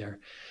was out there.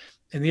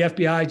 And the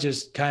FBI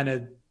just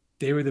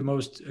they were the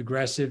most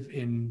aggressive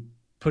in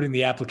putting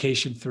the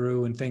application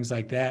through and things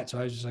like that. So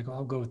I was just like,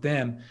 I'll go with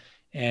them.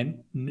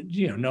 And,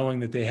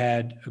 knowing that they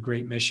had a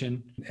great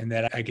mission and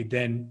that I could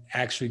then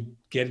actually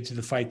get into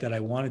the fight that I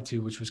wanted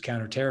to, which was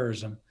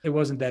counterterrorism. It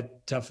wasn't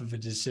that tough of a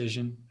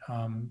decision.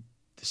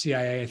 The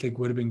CIA, I think,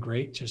 would have been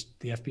great. Just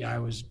the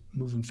FBI was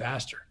moving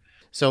faster.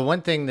 So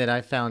one thing that I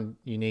found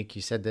unique,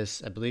 you said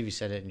this, I believe you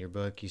said it in your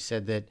book, you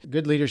said that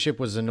good leadership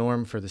was the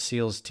norm for the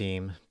SEALs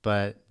team,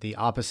 but the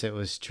opposite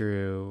was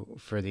true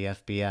for the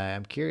FBI.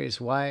 I'm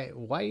curious, why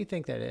do you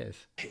think that is?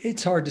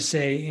 It's hard to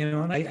say,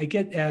 and I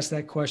get asked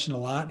that question a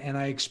lot, and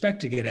I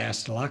expect to get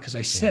asked a lot because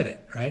I said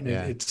it, right?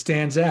 Yeah. It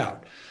stands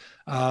out.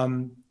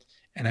 And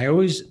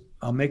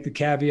I'll make the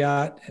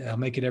caveat, I'll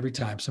make it every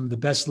time. Some of the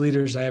best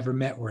leaders I ever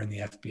met were in the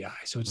FBI.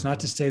 So it's not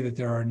to say that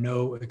there are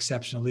no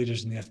exceptional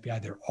leaders in the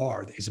FBI. There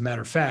are. As a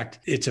matter of fact,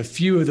 it's a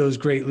few of those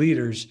great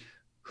leaders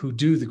who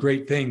do the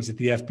great things that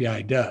the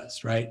FBI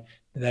does, right?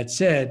 That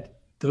said,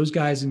 those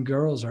guys and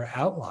girls are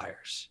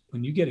outliers.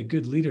 When you get a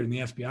good leader in the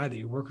FBI that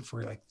you're working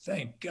for, you're like,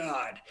 thank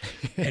God.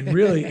 And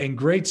really, and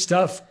great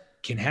stuff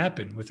can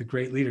happen with a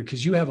great leader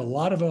because you have a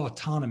lot of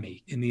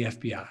autonomy in the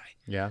FBI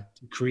to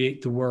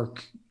create the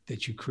work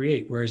that you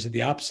create. Whereas at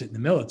the opposite in the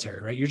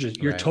military, right?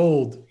 You're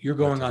told you're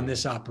going on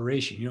this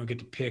operation. You don't get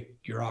to pick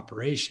your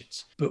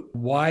operations. But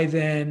why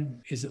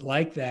then is it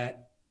like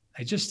that?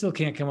 I just still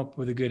can't come up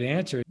with a good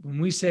answer. When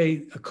we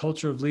say a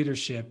culture of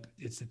leadership,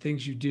 it's the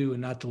things you do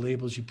and not the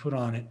labels you put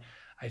on it.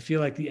 I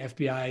feel like the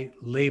FBI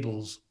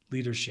labels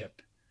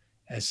leadership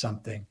as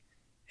something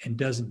and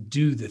doesn't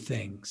do the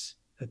things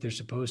that they're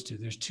supposed to.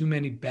 There's too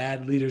many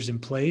bad leaders in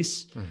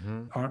place,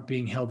 aren't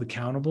being held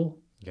accountable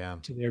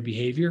to their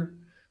behavior.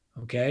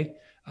 Okay.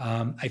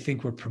 I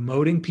think we're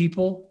promoting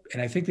people,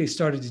 and I think they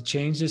started to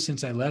change this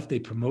since I left. They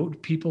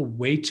promote people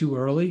way too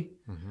early.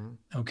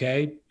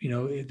 Okay.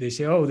 They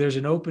say, oh, there's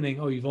an opening.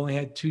 Oh, you've only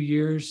had 2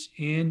 years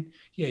in.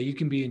 Yeah, you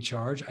can be in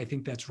charge. I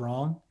think that's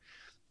wrong.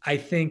 I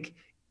think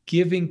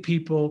giving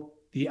people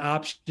the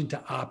option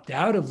to opt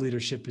out of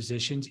leadership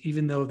positions,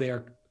 even though they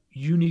are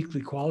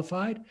uniquely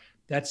qualified,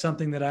 that's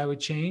something that I would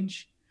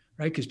change,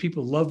 right? Because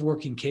people love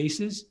working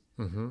cases,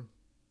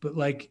 but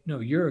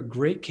you're a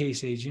great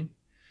case agent.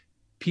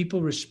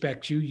 People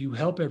respect you. You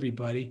help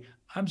everybody.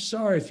 I'm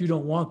sorry if you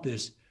don't want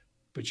this,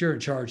 but you're in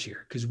charge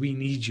here because we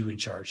need you in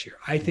charge here.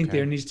 I think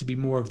there needs to be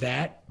more of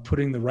that,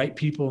 putting the right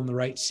people in the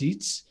right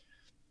seats.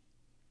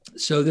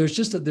 So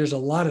there's a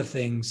lot of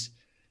things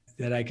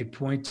that I could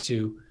point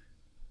to,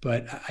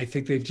 but I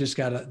think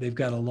they've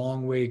got a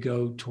long way to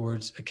go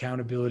towards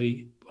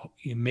accountability,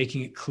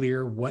 making it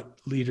clear what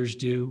leaders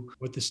do,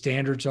 what the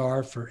standards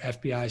are for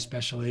FBI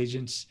special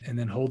agents, and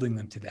then holding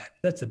them to that.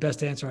 That's the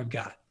best answer I've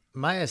got.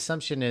 My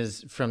assumption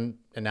is, from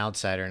an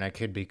outsider, and I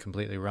could be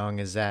completely wrong,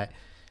 is that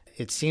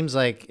it seems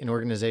like an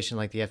organization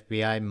like the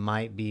FBI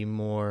might be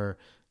more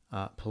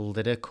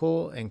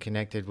political and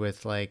connected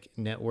with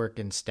network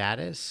and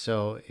status.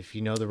 So if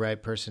you know the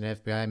right person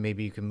at FBI,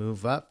 maybe you can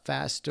move up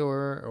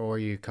faster, or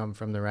you come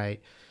from the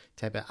right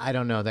type of, I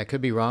don't know, that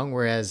could be wrong.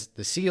 Whereas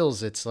the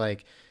SEALs, it's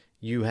like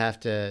you have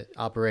to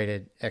operate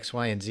at X,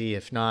 Y, and Z.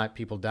 If not,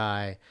 people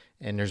die,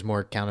 and there's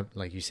more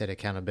like you said,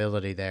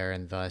 accountability there,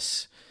 and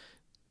thus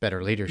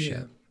better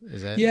leadership.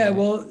 Is that? Yeah.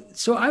 Well,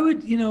 so I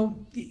would,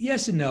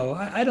 yes and no.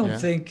 I don't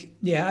think,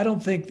 I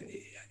don't think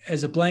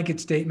as a blanket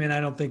statement, I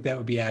don't think that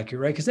would be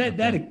accurate, right? Because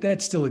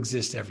that still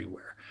exists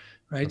everywhere,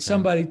 right?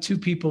 Okay. Two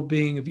people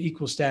being of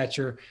equal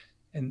stature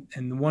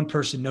and one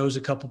person knows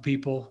a couple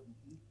people,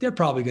 they're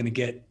probably going to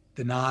get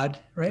the nod,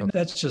 right? Okay.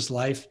 That's just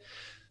life.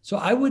 So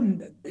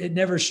it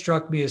never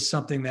struck me as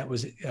something that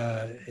was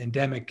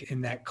endemic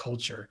in that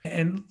culture.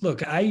 And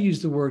look, I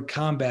use the word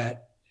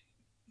combat,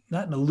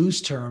 not in a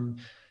loose term,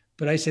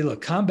 but I say,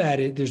 look,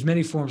 there's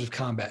many forms of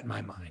combat in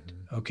my mind,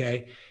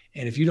 okay?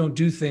 And if you don't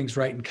do things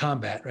right in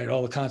combat, right,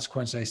 all the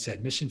consequences I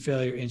said, mission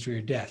failure, injury,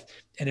 or death.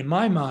 And in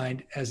my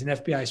mind, as an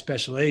FBI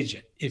special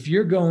agent, if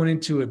you're going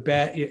into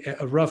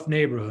a rough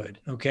neighborhood,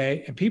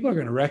 okay, and people are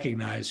going to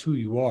recognize who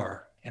you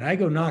are, and I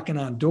go knocking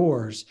on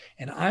doors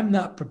and I'm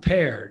not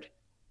prepared,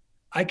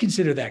 I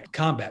consider that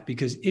combat,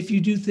 because if you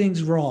do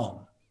things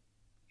wrong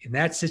in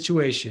that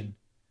situation,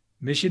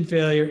 mission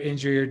failure,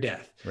 injury, or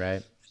death.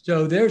 Right.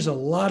 So there's a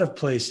lot of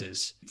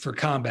places for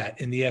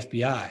combat in the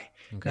FBI.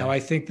 Okay. Now, I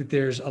think that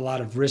there's a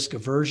lot of risk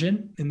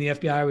aversion in the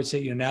FBI. I would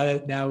say,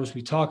 now as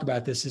we talk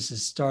about this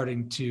is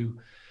starting to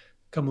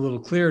come a little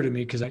clearer to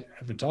me, because I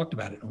haven't talked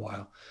about it in a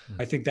while.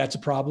 I think that's a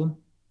problem.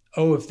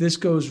 Oh, if this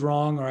goes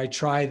wrong, or I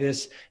try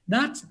this,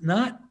 not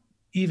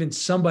even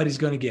somebody's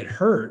going to get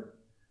hurt.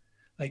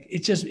 Like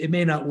it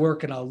may not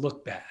work and I'll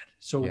look bad.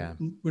 So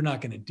we're not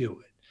going to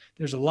do it.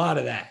 There's a lot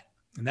of that.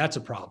 And that's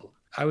a problem.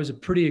 I was a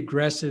pretty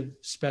aggressive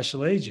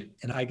special agent,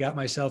 and I got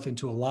myself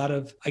into a lot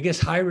of, I guess,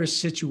 high risk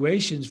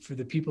situations for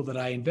the people that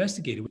I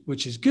investigated,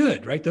 which is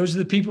good, right? Those are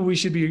the people we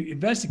should be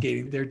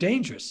investigating. They're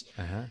dangerous.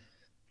 Uh-huh.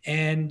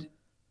 And,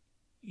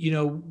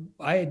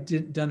 I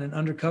had done an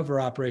undercover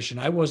operation.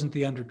 I wasn't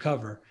the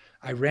undercover.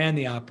 I ran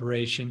the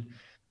operation,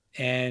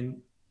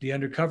 and the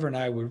undercover and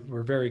I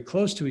were very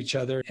close to each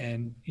other.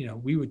 And,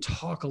 we would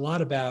talk a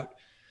lot about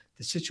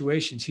the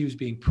situations he was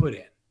being put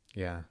in.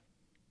 Yeah.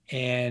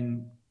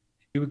 And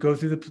we would go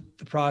through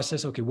the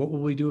process. Okay, what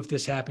will we do if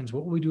this happens?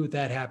 What will we do if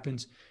that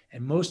happens?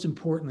 And most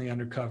importantly,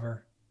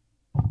 undercover,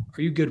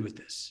 are you good with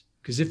this?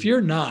 Because if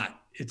you're not,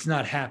 it's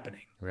not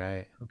happening.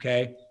 Right.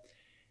 Okay.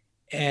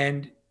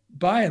 And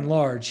by and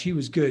large, he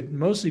was good,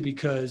 mostly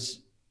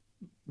because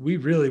we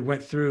really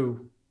went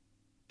through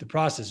the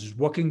processes.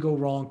 What can go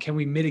wrong? Can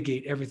we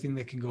mitigate everything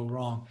that can go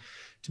wrong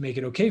to make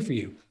it okay for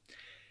you?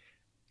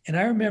 And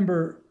I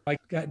remember I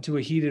got into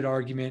a heated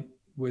argument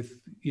with,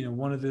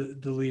 one of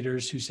the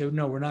leaders who said,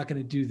 no, we're not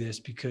going to do this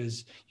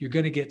because you're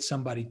going to get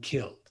somebody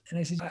killed. And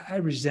I said, I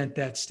resent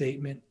that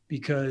statement,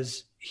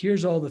 because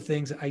here's all the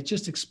things I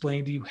just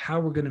explained to you, how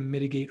we're going to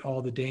mitigate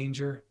all the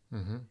danger.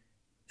 Mm-hmm.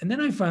 And then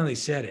I finally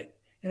said it.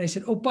 And I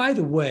said, oh, by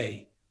the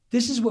way,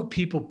 this is what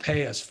people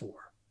pay us for,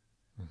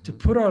 to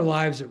put our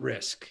lives at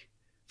risk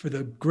for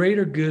the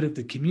greater good of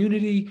the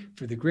community,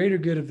 for the greater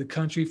good of the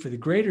country, for the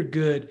greater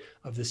good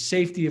of the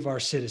safety of our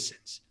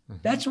citizens. Mm-hmm.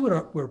 That's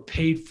what we're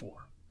paid for.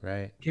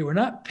 Right. Okay, we're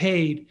not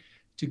paid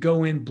to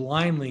go in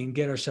blindly and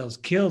get ourselves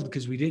killed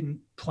because we didn't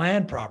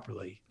plan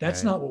properly.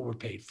 That's not what we're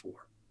paid for.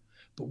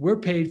 But we're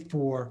paid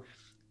for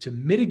to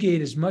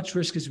mitigate as much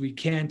risk as we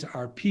can to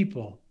our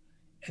people,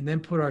 and then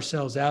put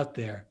ourselves out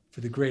there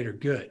for the greater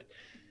good.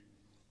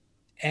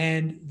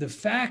 And the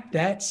fact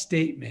that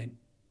statement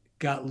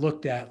got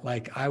looked at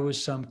like I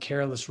was some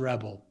careless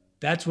rebel,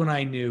 that's when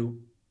I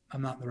knew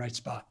I'm not in the right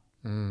spot.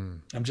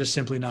 I'm just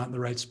simply not in the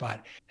right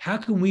spot. How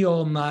can we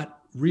all not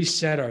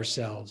reset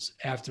ourselves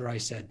after I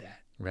said that?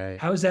 Right.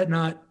 How is that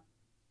not?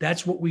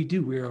 That's what we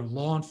do. We are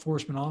law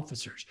enforcement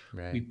officers.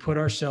 Right. We put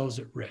ourselves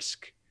at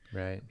risk.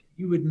 Right.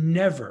 You would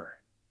never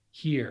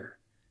hear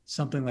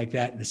something like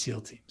that in the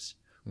SEAL teams.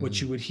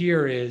 What you would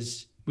hear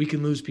is, we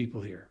can lose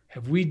people here.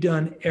 Have we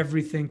done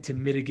everything to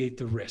mitigate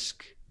the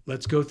risk?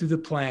 Let's go through the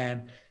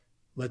plan.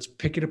 Let's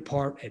pick it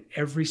apart at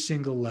every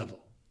single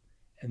level.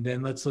 And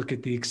then let's look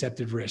at the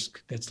accepted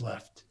risk that's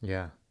left.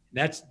 Yeah.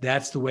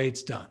 That's the way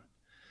it's done.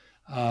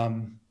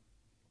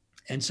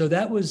 And so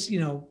that was,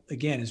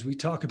 again, as we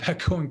talk about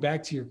going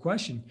back to your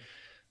question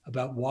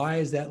about why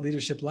is that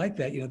leadership like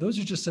that, those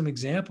are just some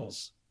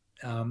examples.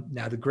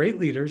 Now the great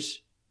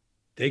leaders,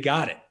 they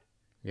got it.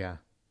 Yeah.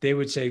 They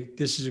would say,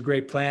 this is a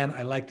great plan.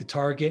 I like the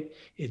target.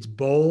 It's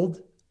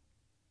bold.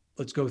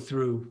 Let's go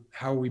through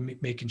how are we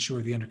making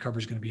sure the undercover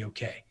is going to be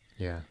okay.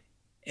 Yeah.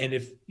 And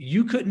if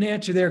you couldn't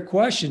answer their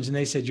questions and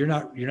they said, you're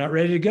not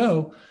ready to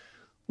go.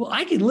 Well,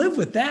 I can live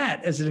with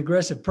that as an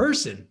aggressive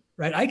person,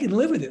 right? I can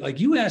live with it. Like,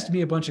 you asked me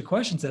a bunch of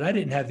questions that I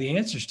didn't have the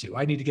answers to.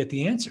 I need to get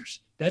the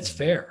answers. That's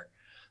fair.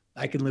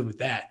 I can live with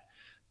that,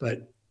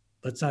 but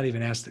let's not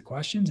even ask the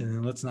questions, and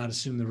then let's not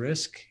assume the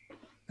risk.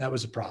 That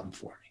was a problem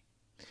for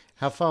me.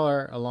 How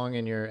far along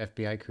in your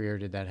FBI career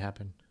did that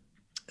happen?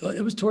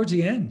 It was towards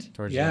the end.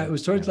 It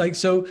was towards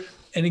so,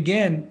 and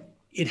again,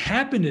 it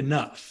happened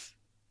enough,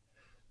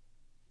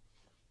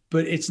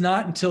 but it's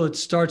not until it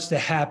starts to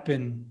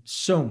happen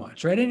so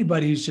much, right?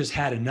 Anybody who's just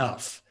had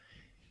enough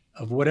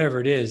of whatever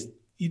it is,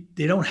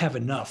 they don't have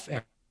enough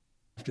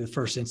after the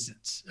first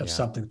instance of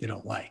something that they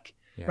don't like,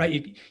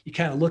 right? You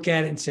kind of look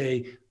at it and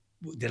say,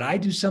 did I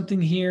do something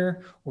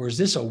here? Or is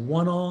this a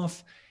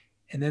one-off?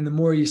 And then the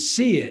more you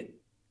see it,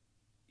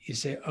 you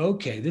say,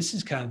 okay, this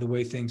is kind of the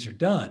way things are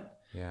done.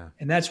 Yeah.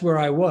 And that's where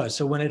I was.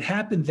 So when it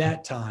happened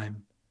that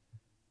time,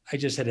 I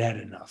just had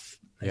enough.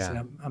 I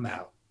said, I'm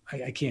out.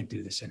 I can't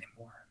do this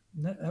anymore.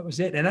 that was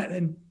it.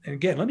 And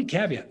again, let me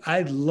caveat,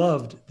 I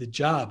loved the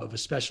job of a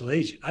special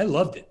agent. I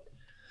loved it.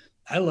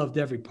 I loved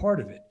every part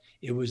of it.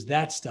 It was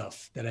that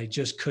stuff that I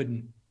just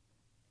couldn't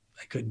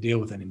deal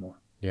with anymore.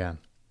 Yeah.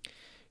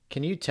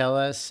 Can you tell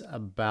us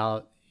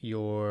about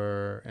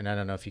and I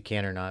don't know if you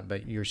can or not,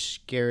 but your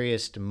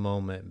scariest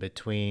moment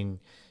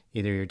between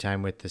either your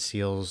time with the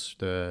SEALs,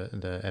 the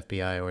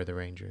FBI, or the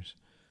Rangers?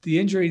 The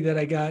injury that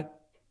I got,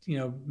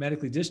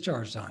 medically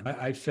discharged on.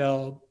 I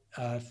fell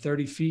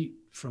 30 feet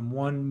from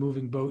one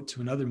moving boat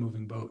to another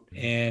moving boat.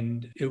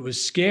 And it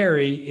was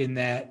scary in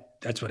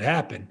that's what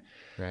happened.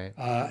 Right.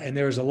 And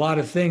there was a lot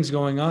of things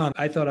going on.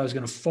 I thought I was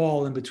going to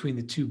fall in between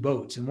the two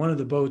boats. And one of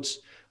the boats,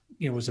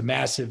 was a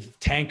massive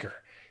tanker.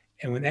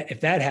 And if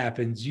that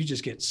happens, you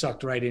just get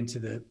sucked right into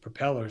the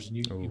propellers and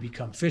you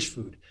become fish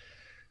food.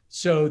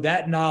 So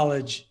that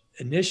knowledge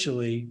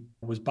initially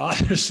was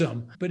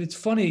bothersome. But it's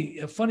funny.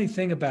 A funny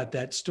thing about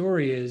that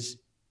story is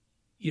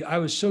I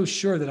was so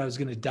sure that I was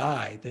going to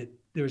die that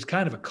there was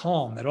kind of a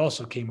calm that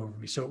also came over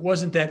me. So it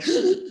wasn't that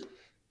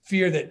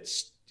fear that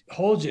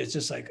holds you. It's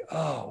just like,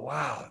 oh,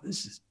 wow,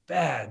 this is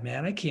bad,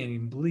 man. I can't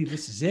even believe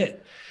this is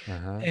it.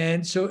 Uh-huh.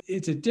 And so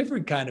it's a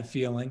different kind of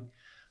feeling.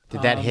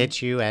 Did that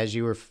hit you as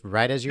you were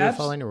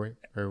falling, or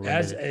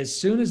as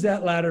soon as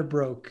that ladder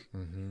broke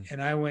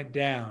and I went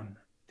down,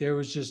 there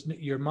was just,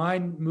 your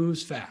mind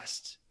moves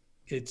fast.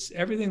 It's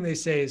everything they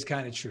say is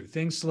kind of true.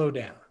 Things slow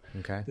down.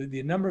 Okay.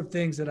 The number of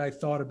things that I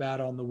thought about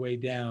on the way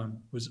down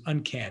was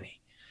uncanny.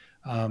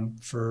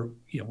 For,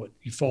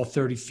 you fall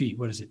 30 feet,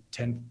 what is it?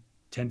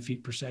 10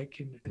 feet per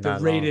second. The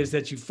rate is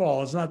that you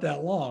fall. It's not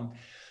that long.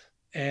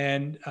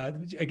 And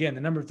again,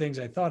 the number of things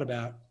I thought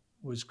about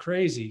was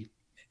crazy.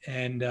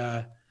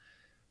 And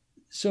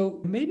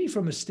so maybe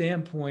from a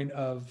standpoint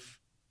of,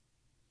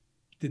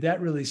 did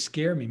that really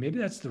scare me? Maybe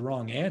that's the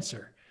wrong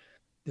answer.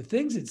 The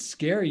things that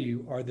scare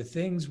you are the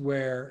things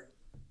where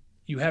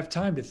you have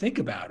time to think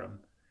about them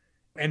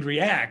and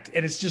react,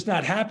 and it's just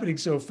not happening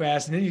so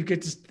fast. And then you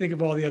get to think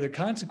of all the other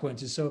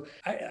consequences. So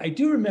I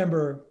do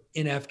remember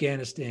in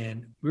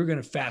Afghanistan, we were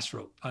going to fast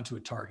rope onto a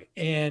target.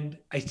 And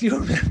I do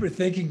remember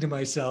thinking to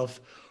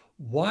myself,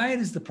 why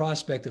does the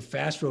prospect of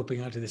fast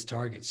roping onto this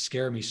target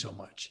scare me so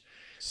much?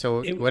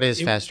 So what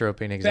is fast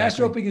roping exactly? Fast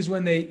roping is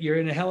when you're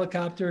in a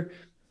helicopter,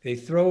 they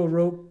throw a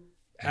rope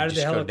out of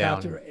the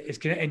helicopter,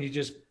 and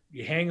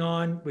you hang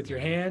on with your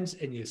hands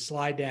and you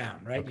slide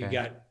down, right? Okay. You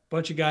got a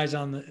bunch of guys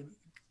on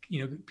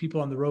people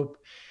on the rope.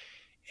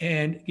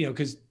 And,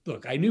 because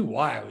look, I knew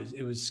why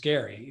it was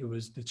scary.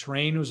 The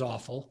terrain was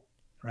awful,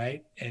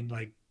 right? And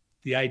like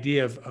the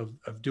idea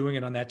of doing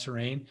it on that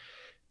terrain,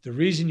 the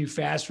reason you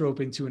fast rope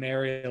into an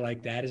area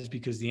like that is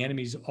because the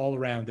enemy's all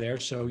around there.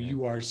 So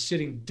you are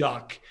sitting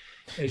duck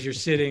as you're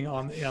sitting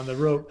on the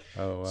rope.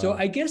 Oh, wow. So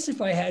I guess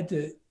if I had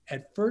to,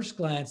 at first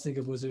glance, think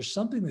of, was there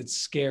something that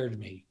scared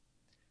me?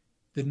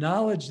 The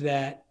knowledge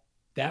that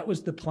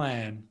was the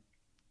plan,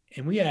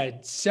 and we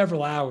had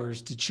several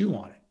hours to chew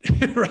on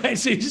it, right?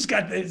 So you just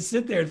got to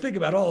sit there and think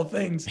about all the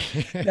things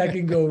that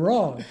can go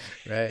wrong.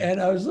 Right.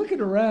 And I was looking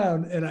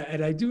around,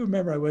 and I do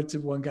remember I went to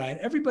one guy, and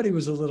everybody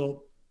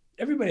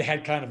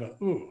had kind of a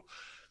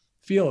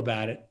feel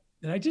about it.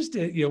 And I just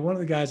did, one of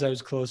the guys I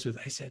was close with,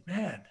 I said,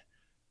 man,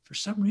 for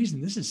some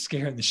reason, this is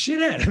scaring the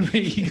shit out of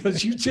me. He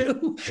goes, you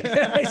too? And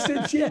I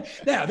said, yeah.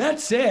 Now,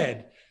 that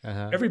said,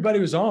 everybody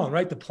was on,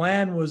 right? The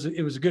plan it was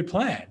a good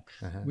plan.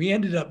 We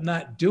ended up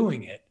not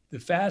doing it, the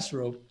fast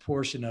rope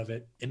portion of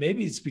it. And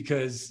maybe it's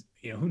because,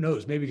 who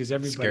knows? Maybe because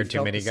everybody scared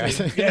too many guys.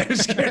 Yeah, it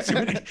was scared too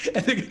many.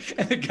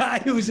 And the guy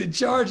who was in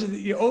charge of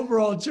the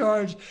overall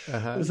charge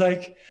was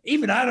like,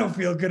 even I don't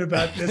feel good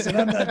about this, and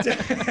I'm not doing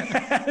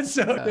it.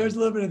 So there's a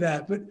little bit of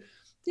that. But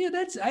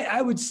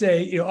I would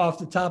say, off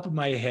the top of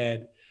my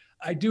head,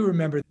 I do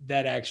remember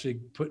that actually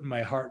putting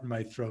my heart in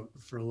my throat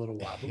for a little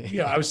while. But,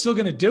 I was still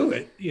going to do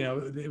it.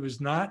 There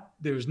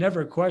was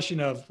never a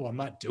question of, well, I'm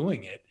not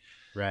doing it.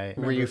 Right.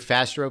 Were you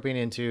fast roping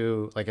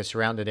into like a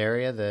surrounded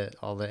area that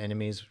all the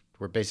enemies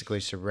were basically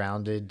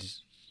surrounded?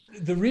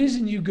 The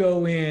reason you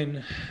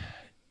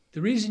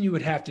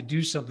would have to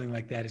do something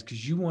like that is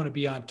because you want to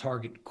be on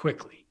target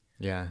quickly.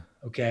 Yeah.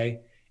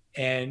 Okay.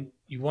 And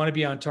you want to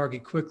be on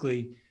target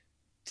quickly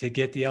to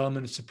get the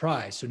element of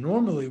surprise. So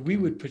normally we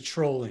would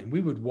patrol in, we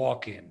would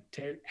walk in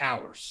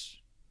hours,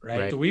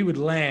 right? So we would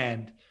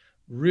land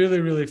really,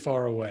 really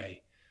far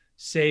away,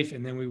 safe.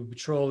 And then we would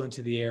patrol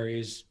into the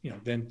areas,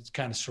 then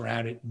kind of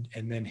surround it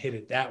and then hit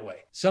it that way.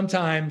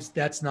 Sometimes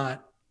that's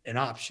not an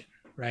option,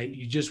 right?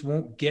 You just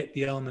won't get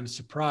the element of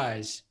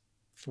surprise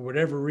for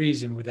whatever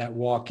reason with that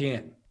walk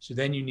in. So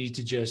then you need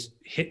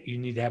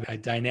to have a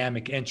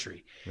dynamic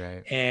entry.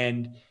 Right.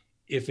 And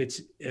if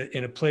it's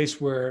in a place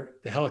where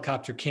the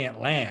helicopter can't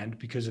land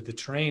because of the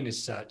terrain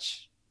is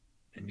such,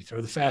 and you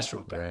throw the fast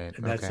rope out,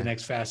 and that's the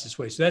next fastest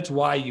way. So that's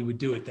why you would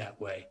do it that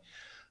way.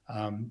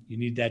 You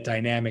need that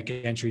dynamic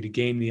entry to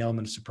gain the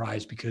element of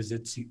surprise because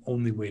it's the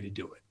only way to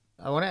do it.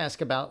 I want to ask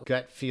about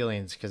gut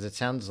feelings because it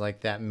sounds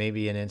like that may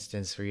be an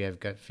instance where you have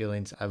gut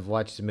feelings. I've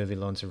watched the movie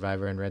Lone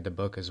Survivor and read the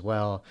book as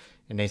well.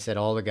 And they said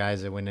all the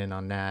guys that went in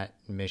on that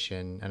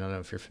mission, I don't know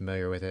if you're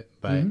familiar with it,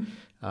 but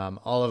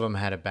all of them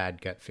had a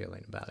bad gut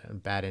feeling about it, a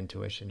bad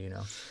intuition, you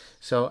know.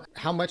 So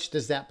how much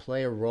does that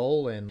play a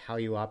role in how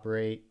you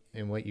operate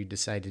and what you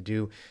decide to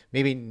do?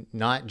 Maybe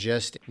not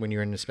just when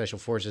you're in the special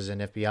forces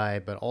and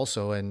FBI, but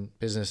also in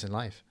business and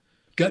life.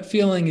 Gut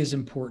feeling is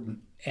important,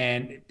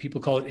 and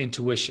people call it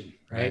intuition,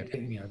 right?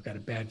 And, I've got a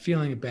bad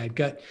feeling, a bad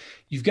gut.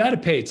 You've got to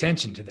pay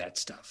attention to that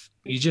stuff.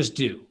 You just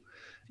do.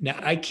 Now,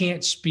 I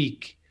can't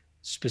speak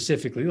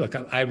specifically. Look,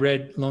 I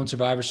read Lone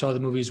Survivor, saw the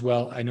movie as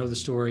well. I know the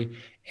story,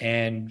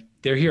 and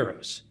they're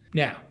heroes.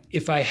 Now,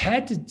 if I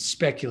had to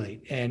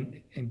speculate,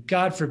 and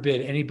God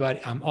forbid anybody,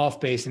 I'm off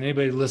base, and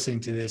anybody listening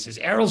to this is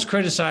Errol's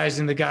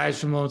criticizing the guys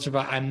from Lone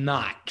Survivor. I'm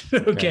not,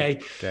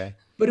 okay?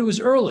 But it was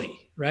early,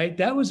 right?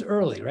 That was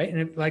early, right?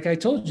 And like I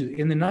told you,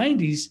 in the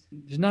 90s,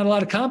 there's not a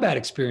lot of combat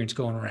experience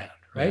going around,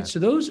 right? Yeah. So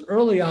those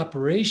early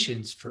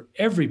operations for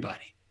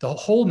everybody, the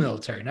whole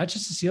military, not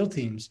just the SEAL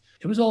teams,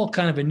 it was all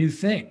kind of a new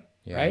thing.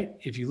 Yeah. Right.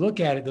 If you look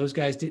at it, those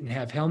guys didn't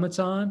have helmets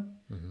on,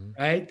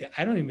 right?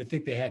 I don't even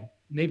think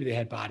maybe they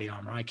had body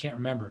armor. I can't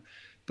remember.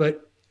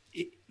 But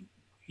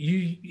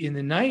in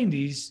the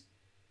 90s,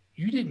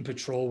 you didn't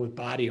patrol with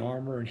body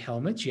armor and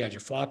helmets. You had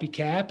your floppy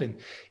cap. And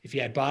if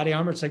you had body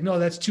armor, it's like, no,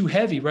 that's too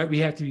heavy, right? We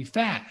have to be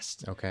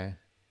fast. Okay.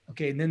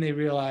 And then they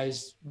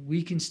realized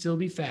we can still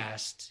be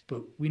fast,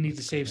 but we need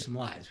to save some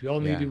lives. We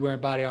all need to be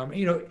wearing body armor.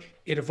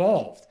 It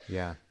evolved.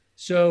 Yeah.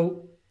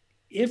 So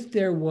if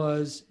there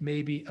was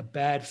maybe a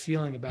bad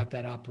feeling about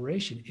that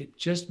operation, it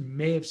just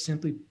may have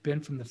simply been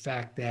from the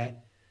fact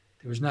that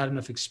there was not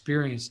enough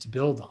experience to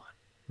build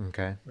on.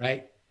 Okay.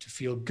 Right? To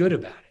feel good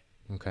about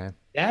it. Okay.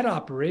 That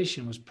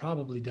operation was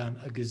probably done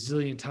a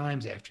gazillion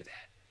times after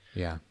that.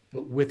 Yeah.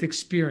 But with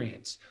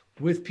experience,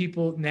 with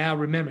people now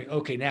remembering,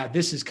 okay, now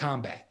this is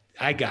combat.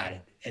 I got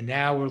it. And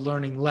now we're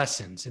learning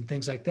lessons and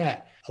things like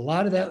that. A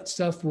lot of that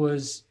stuff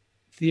was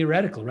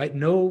theoretical, right?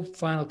 No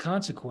final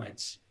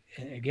consequence.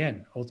 And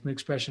again, ultimate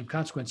expression of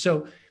consequence.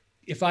 So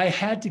if I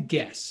had to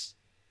guess,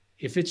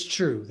 if it's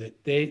true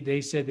that they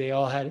said they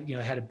all had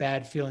a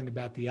bad feeling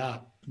about the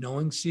op,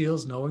 knowing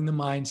SEALs, knowing the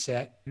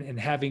mindset, and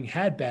having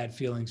had bad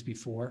feelings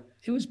before,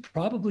 it was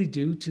probably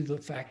due to the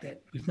fact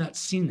that we've not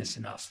seen this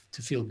enough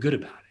to feel good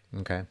about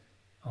it.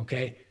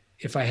 Okay.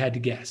 If I had to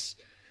guess.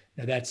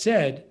 Now that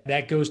said,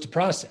 that goes to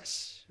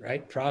process,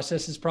 right?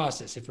 Process is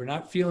process. If we're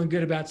not feeling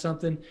good about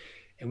something,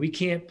 and we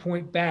can't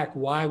point back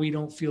why we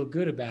don't feel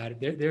good about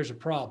it, there's a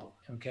problem,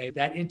 okay?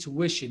 That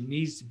intuition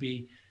needs to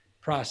be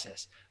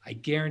processed. I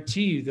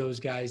guarantee you those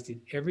guys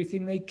did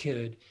everything they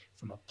could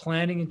from a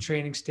planning and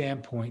training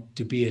standpoint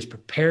to be as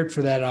prepared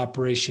for that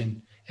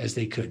operation as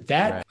they could.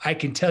 That right. I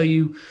can tell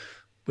you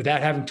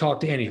without having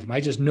talked to any of them.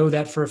 I just know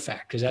that for a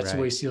fact because that's right.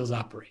 the way SEALs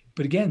operate.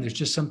 But again, there's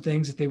just some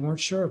things that they weren't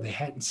sure of, they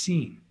hadn't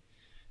seen.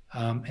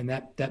 And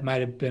that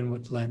might have been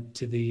what led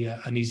to the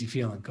uneasy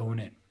feeling going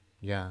in.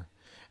 Yeah.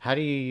 How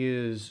do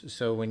you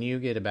so when you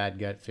get a bad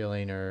gut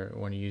feeling or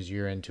want to use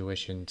your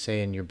intuition,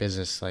 say in your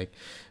business, like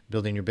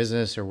building your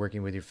business or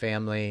working with your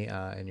family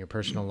in your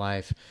personal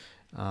life,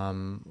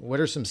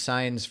 what are some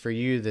signs for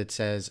you that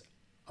says,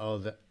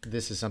 oh,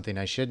 this is something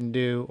I shouldn't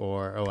do,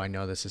 or, oh, I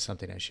know this is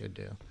something I should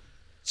do?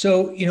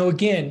 So,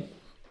 again,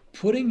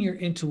 putting your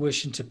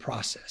intuition to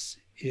process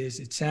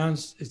it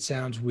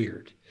sounds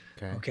weird.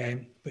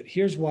 Okay. But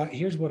here's what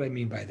I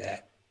mean by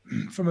that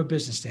from a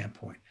business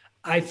standpoint.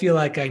 I feel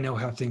like I know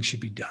how things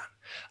should be done.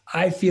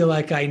 I feel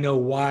like I know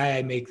why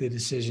I make the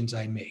decisions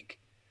I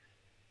make.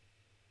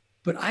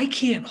 But I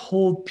can't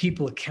hold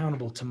people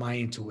accountable to my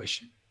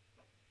intuition,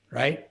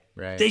 right?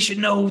 Right. They should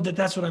know that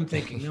that's what I'm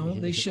thinking. No,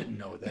 they shouldn't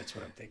know that's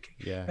what I'm thinking.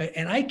 Yeah. Right?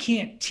 And I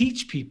can't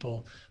teach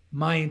people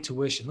my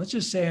intuition. Let's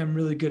just say I'm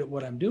really good at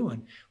what I'm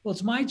doing. Well,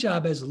 it's my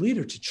job as a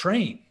leader to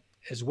train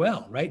as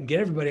well, right? And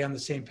get everybody on the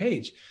same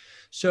page.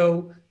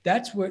 So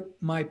that's what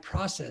my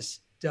process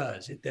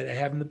does that I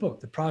have in the book,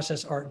 The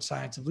Process, Art, and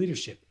Science of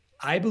Leadership.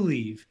 I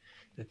believe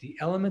that the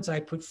elements I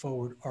put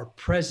forward are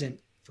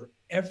present for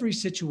every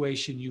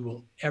situation you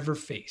will ever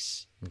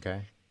face.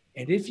 Okay.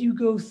 And if you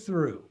go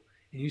through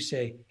and you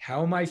say,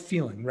 how am I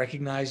feeling?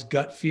 Recognize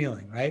gut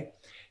feeling, right?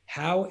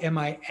 How am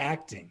I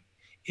acting?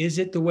 Is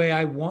it the way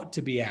I want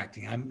to be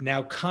acting? I'm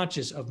now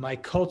conscious of my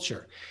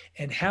culture.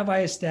 And have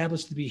I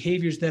established the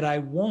behaviors that I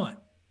want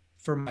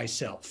for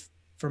myself,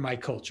 for my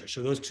culture?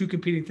 So those two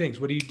competing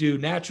things. What do you do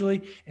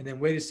naturally? And then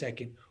wait a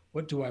second,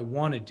 what do I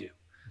want to do?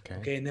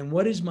 Okay. And then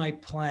what is my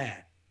plan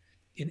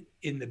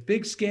in the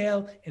big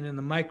scale and in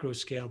the micro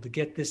scale to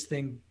get this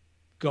thing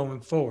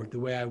going forward the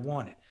way I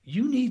want it?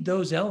 You need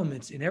those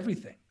elements in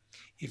everything.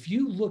 If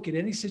you look at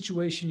any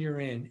situation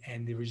you're in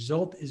and the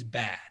result is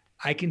bad,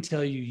 I can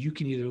tell you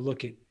can either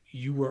look at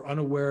you were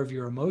unaware of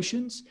your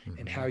emotions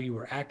and how you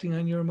were acting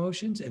on your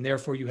emotions, and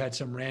therefore you had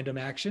some random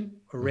action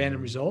or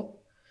random result.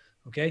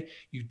 Okay.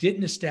 You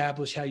didn't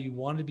establish how you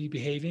want to be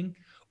behaving,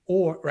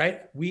 or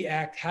right. We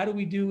act, how do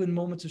we do in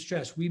moments of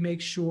stress? We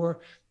make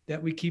sure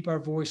that we keep our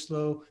voice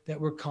low, that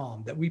we're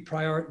calm, that we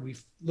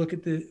look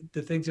at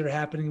the things that are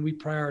happening and we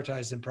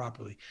prioritize them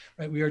properly,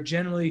 right? We are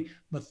generally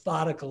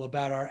methodical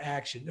about our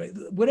action. Right?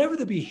 Whatever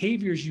the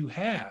behaviors you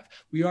have,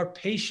 we are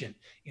patient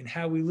in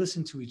how we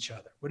listen to each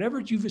other.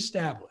 Whatever you've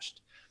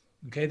established,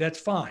 okay, that's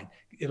fine.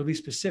 It'll be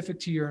specific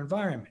to your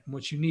environment and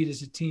what you need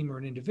as a team or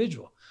an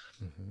individual.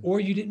 Or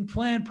you didn't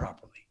plan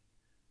properly,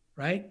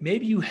 right?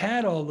 Maybe you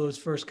had all those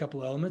first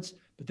couple elements,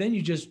 but then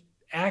you just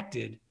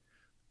acted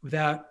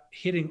without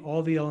hitting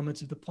all the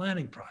elements of the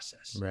planning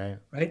process.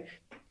 Right.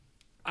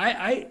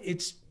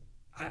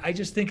 I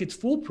just think it's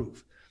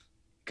foolproof,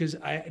 because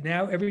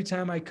now every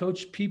time I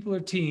coach people or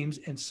teams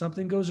and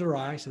something goes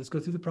awry, so let's go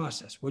through the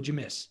process. What'd you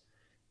miss?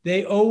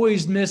 They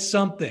always miss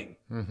something.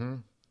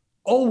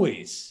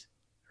 Always.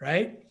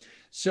 Right.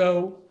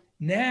 So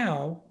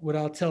now what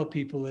I'll tell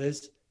people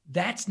is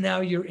that's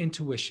now your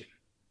intuition.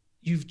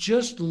 You've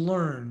just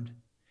learned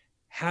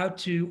how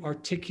to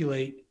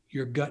articulate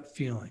your gut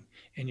feeling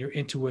and your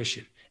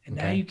intuition. And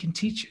now you can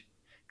teach it,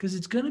 because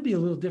it's going to be a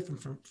little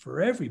different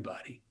for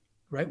everybody,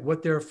 right?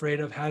 What they're afraid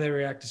of, how they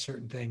react to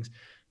certain things.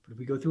 But if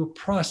we go through a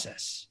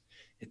process,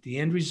 at the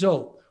end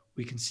result,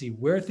 we can see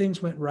where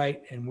things went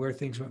right and where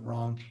things went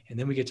wrong. And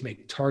then we get to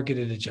make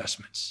targeted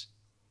adjustments.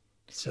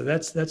 So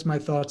that's my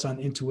thoughts on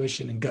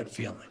intuition and gut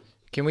feeling.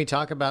 Can we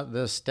talk about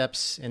the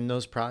steps in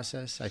those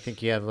process? I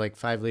think you have like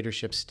 5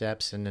 leadership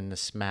steps, and then the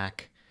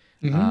SMAC,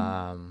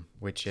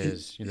 which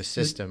is the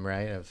system,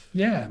 right? Of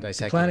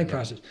the planning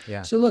process.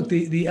 So look,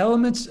 the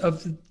elements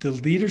of the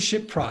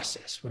leadership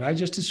process, what I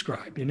just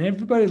described, and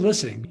everybody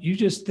listening, you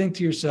just think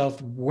to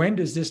yourself, when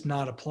does this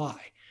not apply?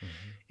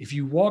 If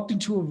you walked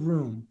into a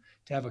room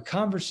to have a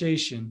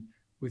conversation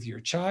with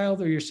your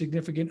child or your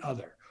significant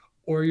other,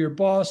 or your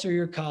boss or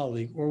your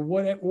colleague, or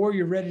whatever, or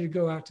you're ready to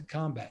go out to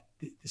combat,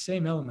 the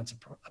same elements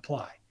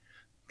apply.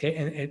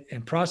 Okay.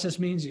 And process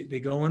means they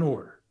go in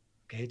order.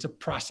 Okay. It's a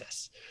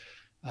process.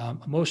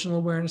 Emotional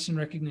awareness and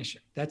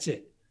recognition. That's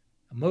it.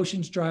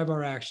 Emotions drive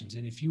our actions.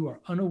 And if you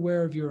are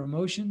unaware of your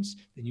emotions,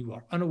 then you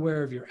are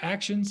unaware of your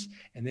actions,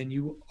 and then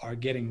you are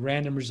getting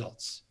random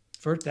results.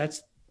 First,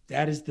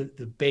 that is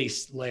the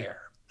base layer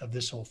of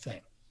this whole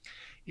thing.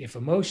 If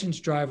emotions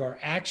drive our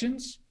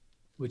actions,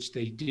 which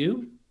they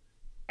do,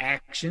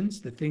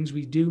 actions, the things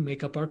we do,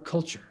 make up our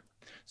culture.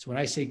 So when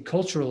I say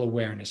cultural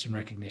awareness and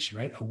recognition,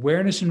 right?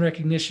 Awareness and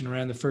recognition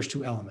around the first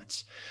 2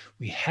 elements.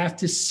 We have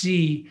to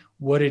see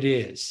what it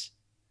is,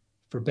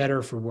 for better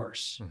or for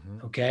worse.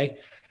 Okay.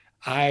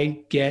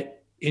 I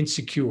get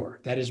insecure.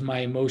 That is my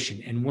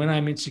emotion. And when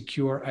I'm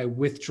insecure, I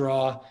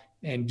withdraw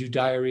and do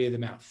diarrhea of the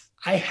mouth.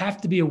 I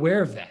have to be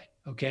aware of that.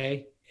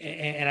 Okay.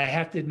 And I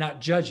have to not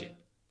judge it.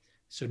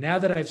 So now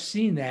that I've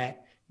seen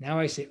that, now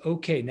I say,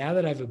 okay, now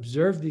that I've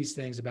observed these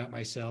things about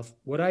myself,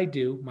 what I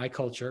do, my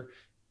culture,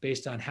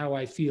 based on how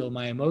I feel,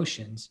 my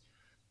emotions,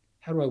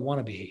 how do I want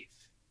to behave?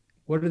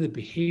 What are the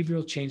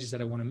behavioral changes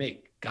that I want to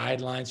make?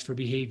 Guidelines for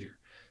behavior.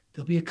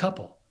 There'll be a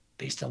couple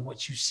based on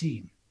what you've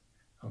seen,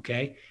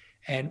 okay?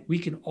 And we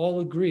can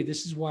all agree,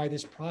 this is why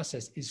this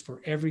process is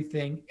for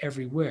everything,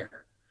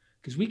 everywhere.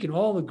 Because we can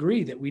all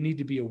agree that we need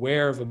to be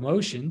aware of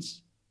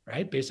emotions,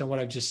 right? Based on what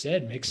I've just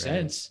said, makes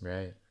sense.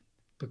 Right.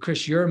 But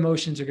Chris, your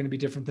emotions are going to be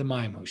different than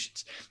my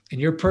emotions.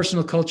 And your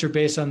personal culture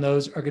based on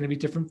those are going to be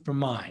different from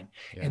mine.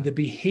 And the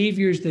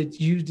behaviors that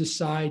you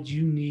decide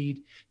you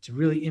need to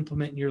really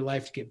implement in your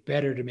life to get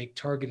better, to make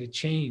targeted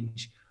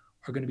change,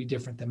 are going to be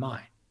different than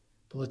mine.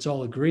 But let's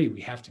all agree we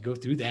have to go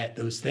through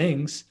those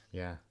things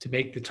to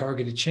make the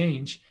targeted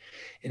change.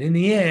 And in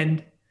the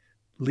end,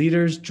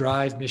 leaders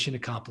drive mission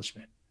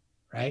accomplishment,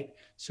 right?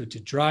 So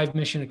to drive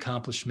mission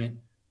accomplishment,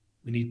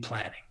 we need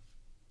planning.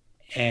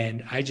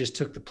 And I just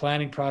took the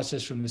planning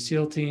process from the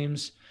SEAL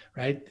teams,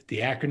 right? The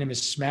acronym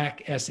is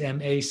SMACC,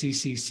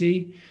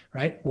 SMACCC,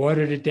 right?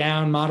 Watered it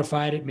down,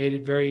 modified it, made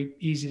it very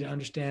easy to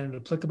understand and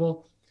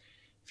applicable.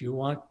 If you're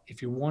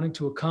wanting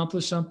to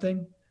accomplish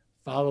something,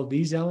 follow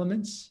these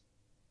elements,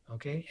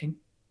 okay? And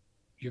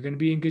you're going to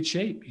be in good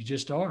shape. You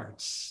just are.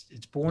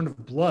 It's born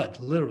of blood,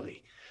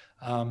 literally.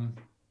 And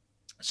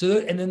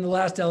then the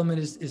last element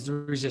is the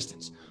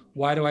resistance.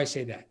 Why do I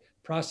say that?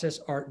 Process,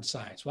 art, and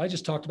science. Well, I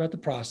just talked about the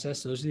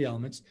process. Those are the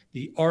elements.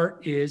 The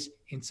art is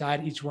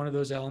inside each one of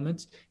those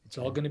elements. It's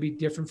all going to be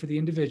different for the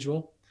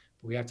individual,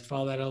 but we have to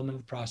follow that element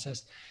of the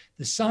process.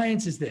 The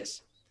science is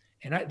this,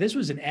 and this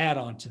was an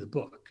add-on to the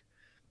book.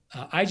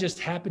 I just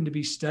happened to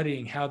be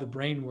studying how the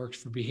brain works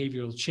for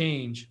behavioral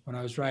change when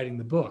I was writing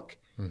the book.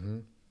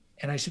 And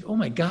I said, oh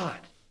my God.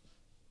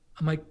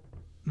 I'm like,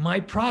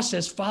 my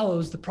process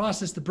follows the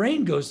process the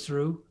brain goes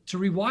through to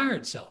rewire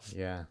itself.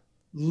 Yeah.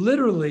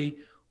 Literally,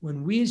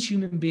 when we as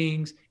human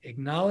beings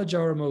acknowledge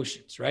our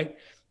emotions, right?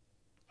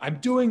 I'm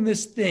doing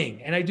this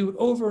thing and I do it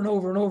over and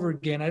over and over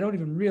again. I don't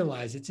even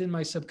realize it's in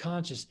my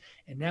subconscious.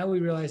 And now we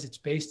realize it's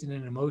based in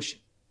an emotion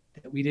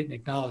that we didn't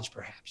acknowledge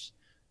perhaps.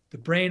 The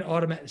brain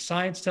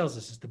science tells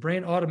us this, the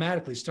brain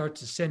automatically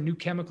starts to send new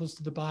chemicals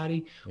to the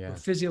body. We're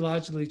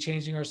physiologically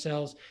changing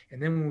ourselves.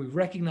 And then when we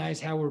recognize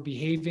how we're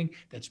behaving,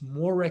 that's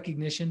more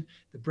recognition.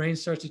 The brain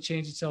starts to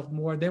change itself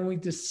more. Then we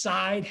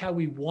decide how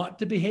we want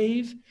to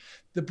behave.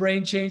 The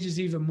brain changes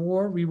even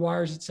more,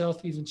 rewires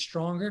itself even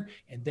stronger.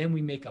 And then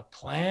we make a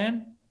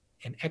plan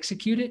and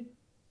execute it.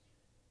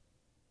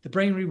 The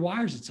brain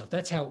rewires itself.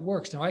 That's how it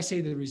works. Now I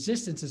say the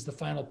resistance is the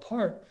final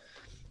part,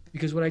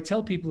 because what I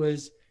tell people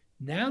is,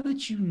 now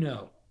that you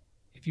know,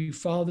 if you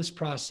follow this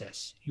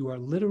process, you are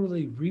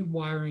literally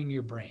rewiring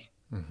your brain,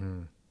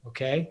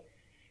 okay?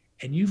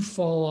 And you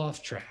fall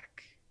off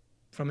track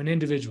from an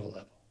individual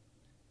level,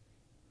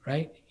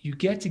 right? You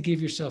get to give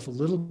yourself a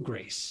little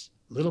grace,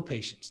 a little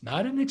patience,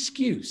 not an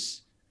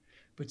excuse,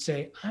 but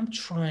say, I'm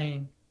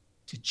trying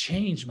to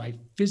change my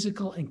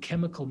physical and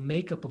chemical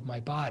makeup of my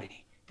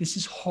body. This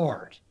is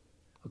hard,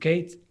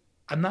 okay?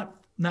 I'm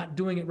not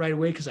doing it right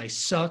away because I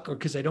suck or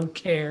because I don't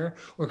care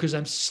or because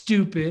I'm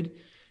stupid.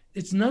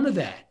 It's none of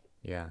that.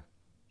 Yeah.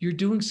 You're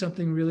doing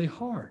something really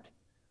hard.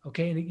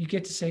 Okay. And you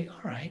get to say,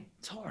 all right,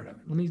 it's hard.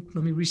 Let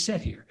me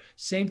reset here.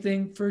 Same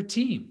thing for a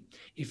team.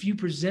 If you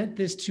present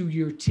this to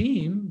your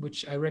team,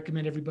 which I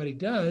recommend everybody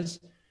does,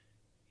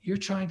 you're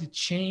trying to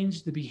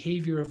change the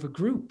behavior of a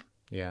group.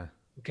 Yeah.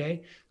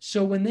 Okay.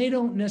 So when they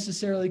don't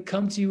necessarily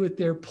come to you with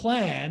their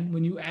plan,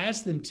 when you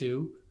ask them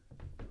to,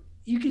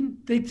 you can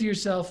think to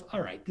yourself,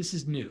 all right, this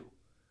is new.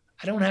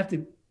 I don't have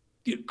to,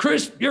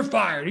 Chris, you're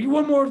fired. You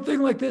one more thing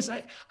like this.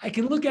 I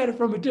can look at it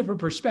from a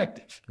different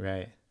perspective.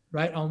 Right.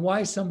 Right. On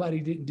why somebody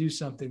didn't do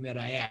something that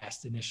I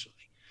asked initially.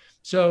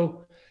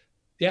 So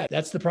yeah,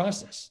 that's the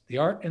process, the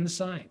art and the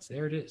science.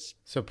 There it is.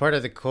 So part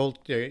of the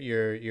culture,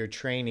 your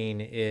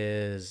training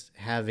is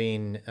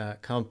having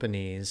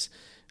companies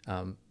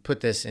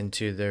put this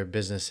into their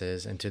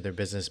businesses, into their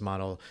business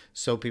model.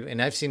 So people,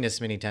 and I've seen this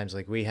many times,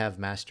 like we have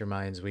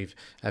masterminds,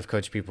 I've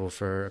coached people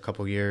for a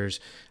couple years.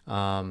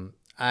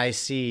 I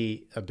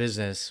see a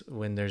business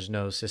when there's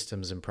no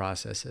systems and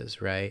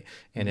processes, right?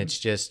 And it's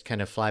just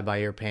kind of fly by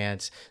your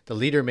pants. The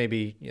leader may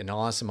be an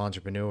awesome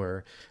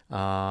entrepreneur,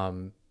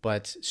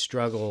 but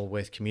struggle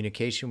with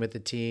communication with the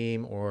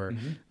team or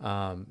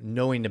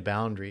knowing the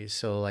boundaries.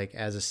 So like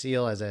as a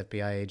SEAL, as an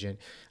FBI agent,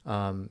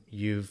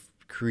 you've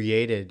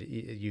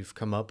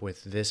come up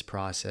with this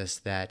process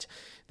that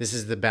this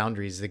is the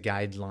boundaries, the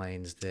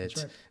guidelines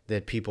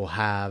that people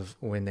have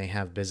when they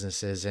have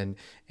businesses. And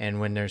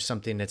when there's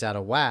something that's out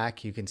of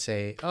whack, you can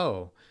say,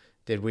 oh,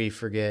 did we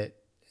forget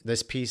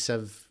this piece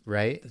of,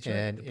 right? That's right.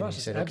 And you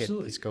said, okay,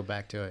 absolutely. let's go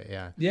back to it.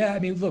 Yeah. Yeah. I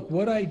mean, look,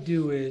 what I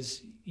do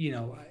is,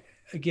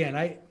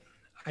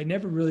 I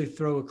never really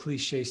throw a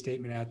cliche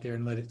statement out there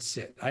and let it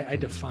sit. I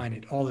define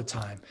it all the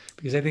time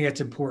because I think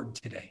that's important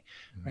today,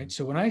 right?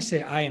 So when I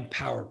say I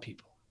empower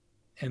people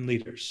and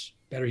leaders,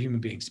 better human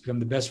beings, to become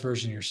the best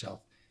version of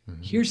yourself,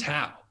 here's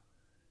how.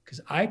 Because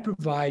I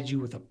provide you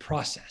with a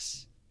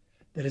process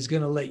that is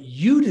going to let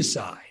you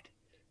decide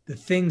the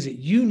things that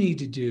you need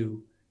to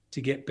do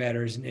to get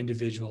better as an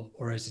individual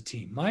or as a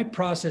team. My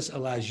process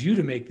allows you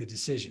to make the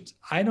decisions.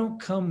 I don't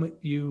come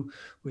with you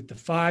with the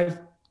 5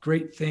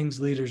 great things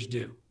leaders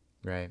do.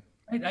 Right.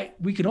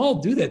 We can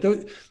all do that.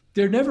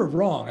 They're never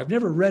wrong. I've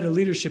never read a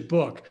leadership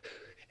book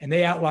and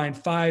they outline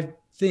 5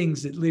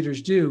 things that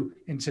leaders do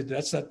and said,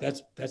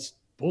 that's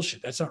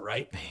bullshit. That's not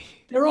right.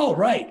 They're all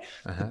right.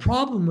 The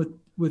problem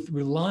with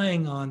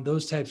relying on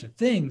those types of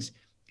things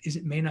is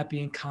it may not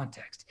be in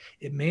context.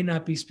 It may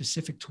not be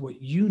specific to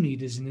what you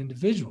need as an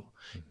individual.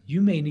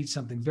 You may need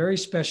something very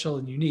special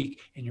and unique,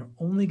 and you're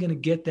only going to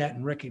get that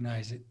and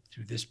recognize it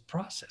through this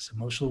process,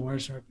 emotional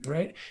awareness,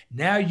 right?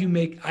 Now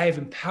I have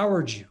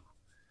empowered you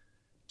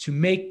to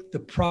make the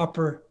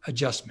proper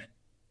adjustment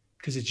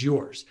because it's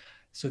yours.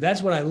 So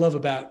that's what I love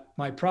about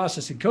my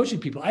process in coaching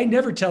people. I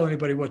never tell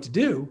anybody what to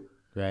do.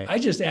 Right. I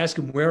just ask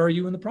them, where are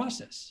you in the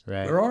process?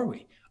 Right. Where are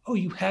we? Oh,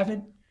 you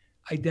haven't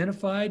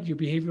identified your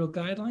behavioral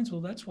guidelines?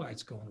 Well, that's why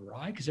it's going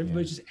awry, because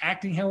everybody's just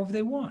acting however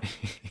they want.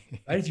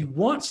 Right? If you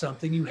want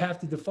something, you have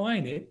to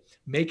define it,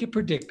 make it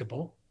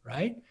predictable,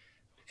 right?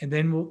 And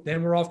then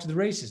we're off to the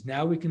races.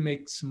 Now we can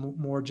make some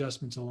more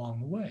adjustments along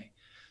the way.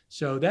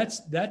 So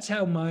that's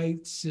how my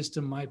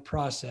system, my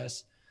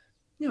process,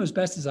 as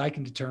best as I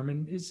can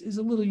determine, is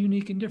a little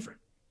unique and different.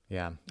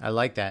 Yeah, I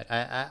like that.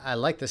 I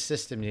like the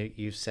system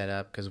you've set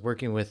up, because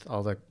working with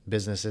all the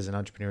businesses and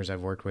entrepreneurs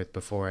I've worked with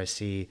before, I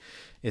see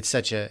it's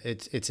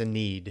a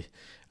need,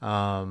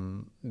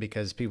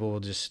 because people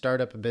will just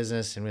start up a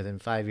business and within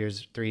 5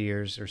 years, 3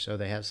 years or so,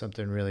 they have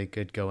something really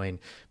good going,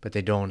 but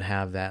they don't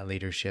have that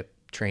leadership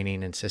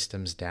training and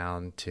systems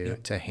down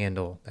to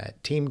handle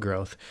that team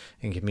growth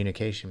and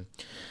communication.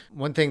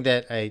 One thing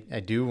that I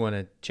do want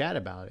to chat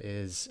about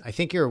is, I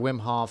think you're a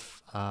Wim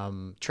Hof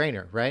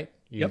trainer, right?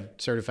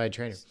 Certified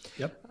trainer.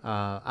 Yep.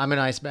 I'm an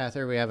ice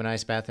bather. We have an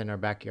ice bath in our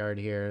backyard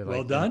here.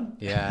 Well done.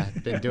 Yeah.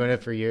 Been doing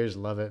it for years.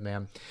 Love it,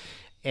 man.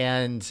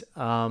 And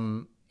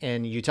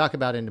you talk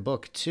about in the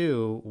book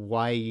too,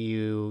 why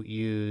you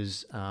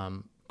use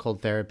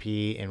cold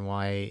therapy and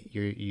why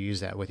you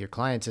use that with your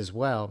clients as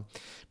well,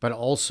 but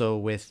also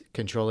with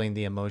controlling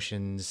the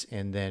emotions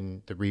and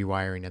then the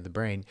rewiring of the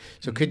brain.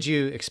 So could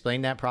you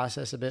explain that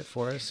process a bit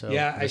for us? So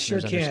yeah, I sure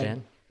can.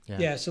 Understand?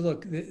 Yeah. So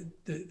look,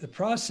 the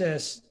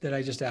process that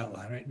I just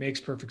outlined, right, makes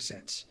perfect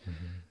sense.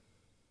 Mm-hmm.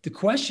 The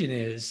question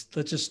is,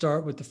 let's just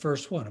start with the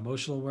first one,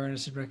 emotional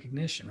awareness and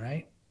recognition,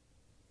 right?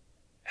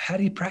 How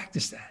do you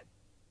practice that?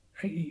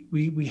 Right?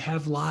 We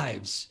have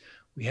lives.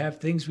 We have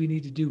things we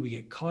need to do. We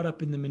get caught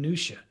up in the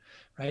minutia,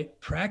 right?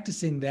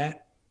 Practicing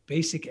that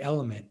basic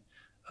element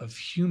of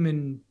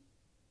human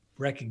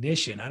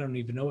recognition, I don't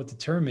even know what the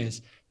term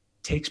is,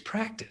 takes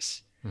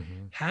practice.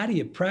 Mm-hmm. How do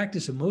you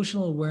practice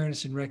emotional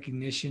awareness and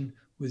recognition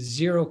with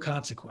zero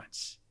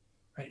consequence,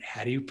 right?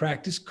 How do you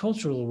practice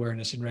cultural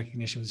awareness and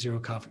recognition with zero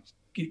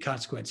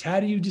consequence? How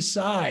do you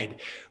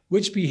decide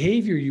which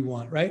behavior you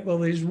want, right? Well,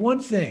 there's one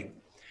thing.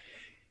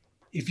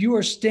 If you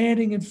are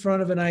standing in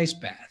front of an ice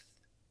bath,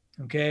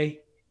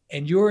 okay,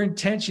 and your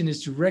intention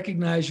is to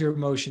recognize your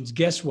emotions,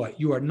 guess what?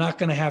 You are not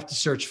going to have to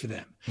search for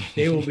them.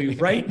 They will be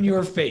right in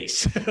your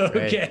face,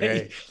 okay?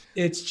 Right.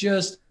 It's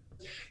just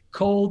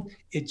cold.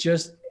 It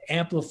just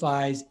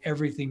amplifies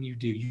everything you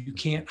do. You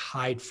can't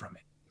hide from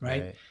it,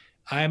 right?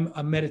 I'm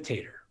a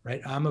meditator,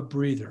 right? I'm a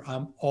breather.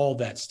 I'm all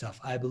that stuff.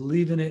 I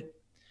believe in it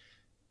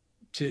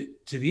to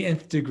the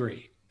nth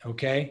degree,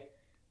 okay?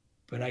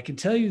 But I can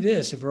tell you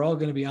this, if we're all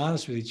going to be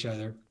honest with each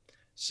other,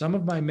 some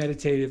of my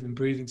meditative and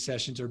breathing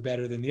sessions are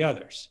better than the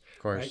others.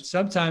 Of course. Right?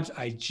 Sometimes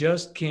I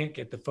just can't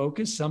get the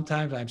focus.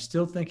 Sometimes I'm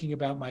still thinking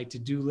about my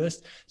to-do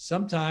list.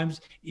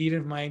 Sometimes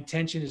even if my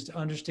intention is to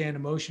understand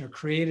emotion or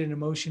create an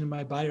emotion in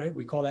my body, right?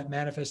 We call that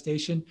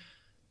manifestation.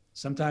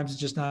 Sometimes it's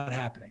just not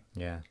happening.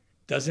 Yeah.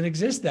 Doesn't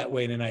exist that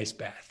way in an ice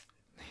bath.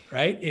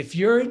 Right? If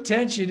your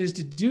intention is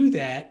to do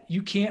that,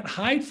 you can't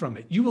hide from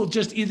it. You will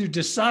just either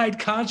decide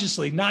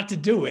consciously not to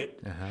do it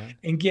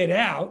and get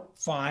out,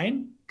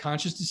 fine,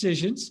 conscious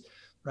decisions,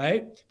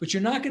 right? But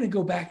you're not going to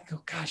go back and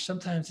go, gosh,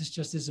 sometimes this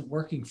just isn't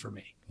working for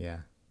me.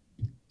 Yeah.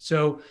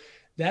 So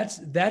that's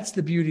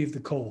the beauty of the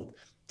cold.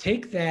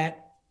 Take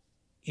that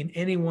in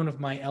any one of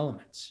my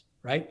elements,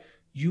 right?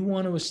 You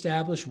want to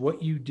establish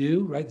what you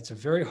do, right? It's a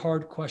very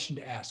hard question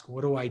to ask.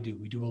 What do I do?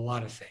 We do a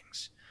lot of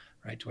things.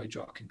 Right? Do I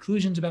draw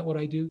conclusions about what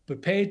I do?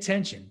 But pay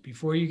attention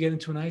before you get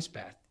into an ice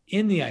bath,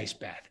 in the ice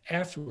bath,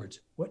 afterwards.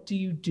 What do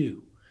you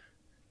do?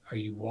 Are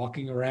you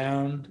walking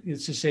around?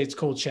 Let's just say it's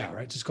cold shower,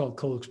 right? It's just called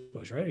cold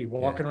exposure, right? Are you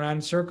walking around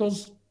in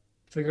circles,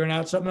 figuring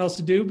out something else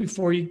to do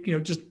before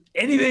you just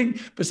anything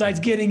besides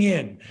getting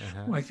in?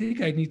 Oh, I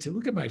think I need to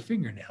look at my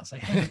fingernails. I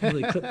haven't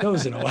really clipped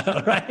those in a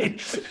while,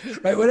 right?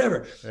 Right,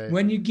 whatever. Right.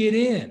 When you get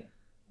in,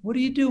 what are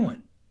you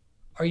doing?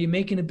 Are you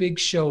making a big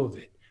show of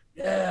it?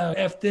 Yeah,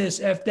 F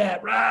this, F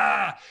that,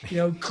 rah,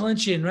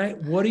 clenching, right?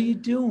 What are you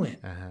doing?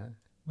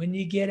 When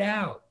you get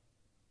out,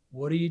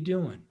 what are you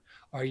doing?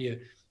 Are you,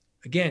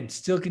 again,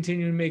 still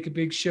continuing to make a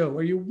big show?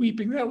 Are you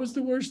weeping? That was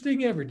the worst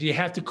thing ever. Do you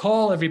have to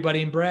call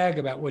everybody and brag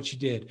about what you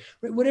did?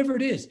 Right? Whatever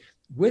it is,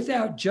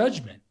 without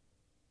judgment.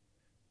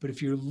 But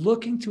if you're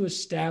looking to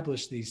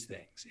establish these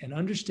things and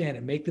understand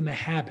and make them a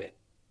habit,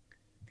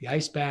 the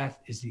ice bath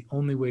is the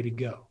only way to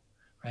go,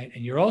 right?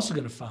 And you're also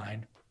going to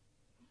find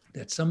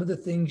that some of the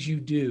things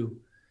you do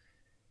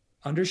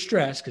under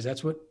stress, because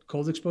that's what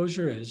cold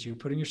exposure is, you're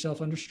putting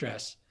yourself under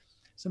stress.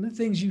 Some of the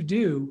things you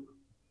do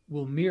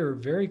will mirror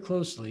very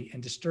closely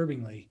and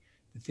disturbingly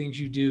the things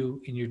you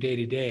do in your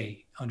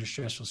day-to-day under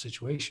stressful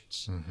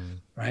situations,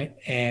 right?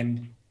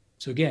 And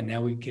so again,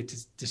 now we get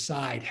to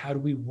decide, how do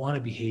we want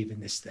to behave in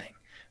this thing,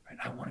 right?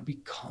 I want to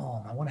be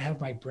calm. I want to have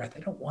my breath. I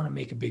don't want to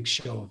make a big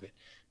show of it.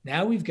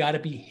 Now we've got a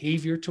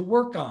behavior to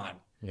work on,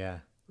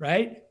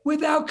 right?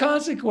 Without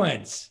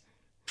consequence.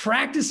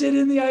 Practice it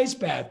in the ice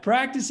bath.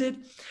 Practice it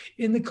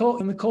in the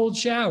cold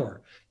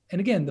shower.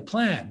 And again, the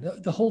plan,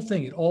 the whole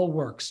thing, it all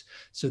works.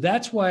 So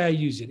that's why I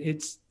use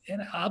it.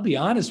 And I'll be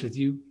honest with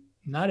you,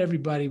 not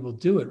everybody will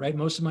do it, right?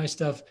 Most of my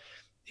stuff,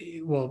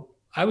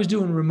 I was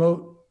doing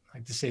remote. I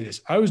like to say this.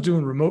 I was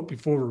doing remote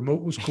before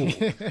remote was cool.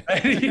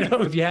 Right?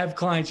 If you have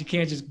clients, you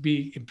can't just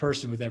be in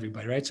person with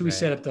everybody, right? So we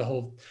set up the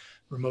whole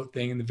remote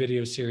thing in the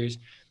video series.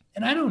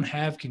 And I don't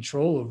have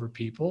control over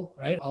people,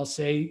 right? I'll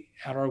say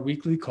at our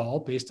weekly call,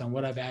 based on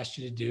what I've asked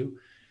you to do,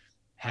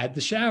 how'd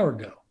the shower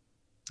go?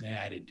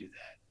 I didn't do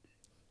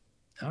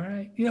that. All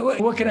right.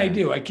 What can I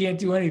do? I can't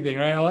do anything,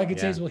 right? All I can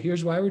say is, well,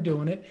 here's why we're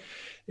doing it.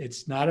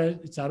 It's not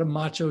a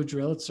macho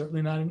drill. It's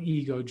certainly not an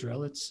ego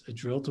drill. It's a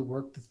drill to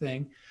work the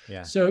thing.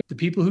 Yeah. So the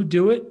people who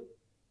do it,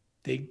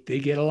 they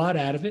get a lot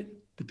out of it.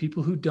 The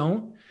people who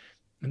don't,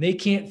 and they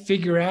can't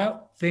figure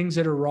out things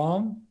that are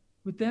wrong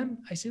with them,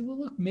 I say, well,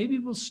 look, maybe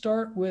we'll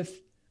start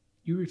with,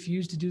 you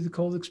refuse to do the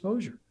cold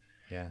exposure.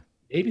 Yeah.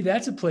 Maybe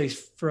that's a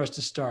place for us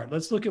to start.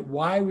 Let's look at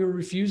why we were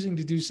refusing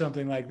to do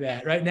something like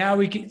that. Right now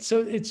we can,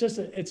 so it's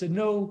a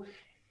no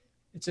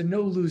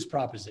lose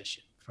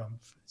proposition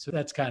so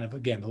that's kind of,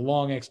 again, the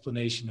long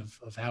explanation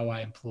of how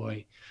I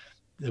employ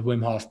the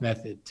Wim Hof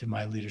method to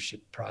my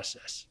leadership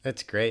process.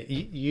 That's great.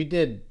 You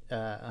did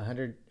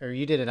 100, or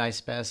you did an ice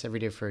bath every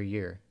day for a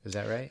year. Is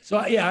that right? So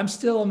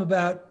I'm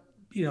about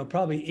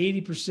probably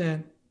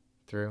 80%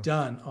 through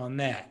done on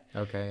that.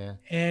 Okay. Yeah.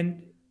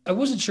 And I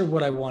wasn't sure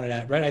what I wanted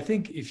at, right? I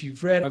think if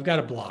you've read, I've got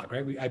a blog,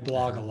 right? I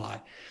blog a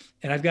lot.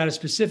 And I've got a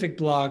specific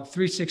blog,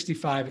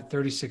 365 at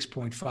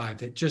 36.5,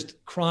 that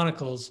just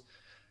chronicles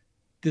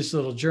this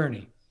little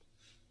journey.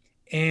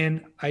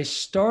 And I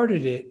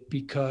started it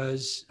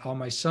because on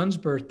my son's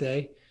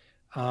birthday,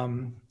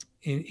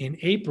 in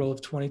April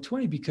of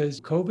 2020, because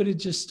COVID had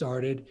just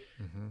started,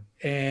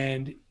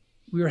 and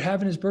we were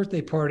having his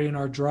birthday party in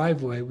our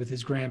driveway with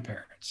his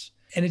grandparents.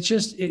 And it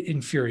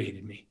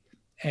infuriated me.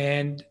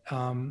 And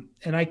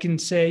I can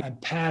say I'm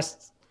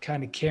past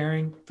kind of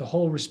caring. The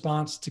whole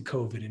response to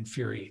COVID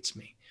infuriates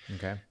me.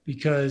 Okay.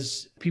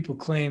 Because people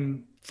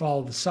claim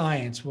follow the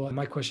science. Well,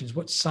 my question is,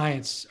 what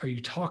science are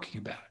you talking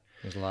about?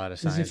 There's a lot of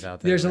science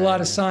out there. There's a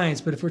lot of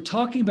science, but if we're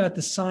talking about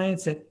the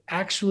science that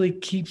actually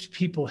keeps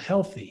people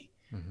healthy,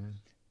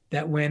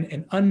 that when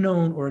an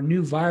unknown or a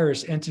new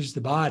virus enters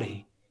the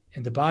body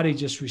and the body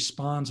just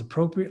responds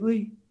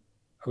appropriately,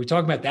 are we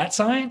talking about that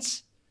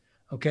science?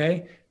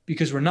 Okay,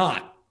 because we're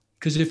not.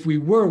 Because if we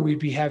were, we'd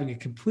be having a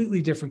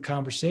completely different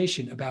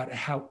conversation about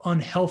how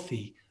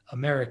unhealthy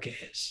America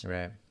is.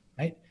 Right.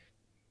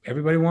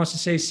 Everybody wants to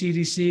say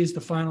CDC is the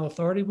final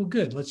authority. Well,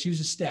 good. Let's use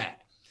a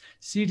stat.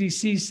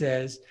 CDC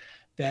says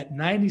that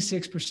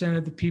 96%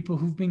 of the people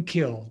who've been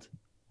killed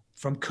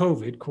from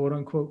COVID, quote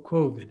unquote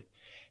COVID,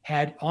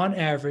 had on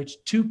average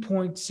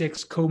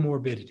 2.6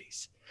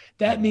 comorbidities.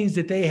 That means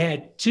that they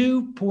had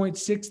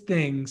 2.6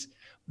 things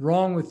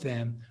wrong with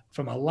them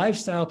from a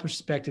lifestyle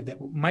perspective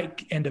that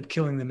might end up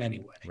killing them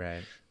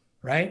anyway.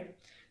 Right?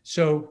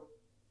 So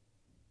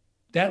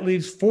that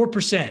leaves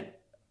 4%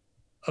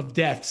 of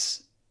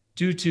deaths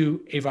due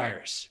to a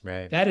virus.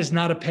 Right. That is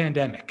not a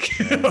pandemic.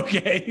 Right.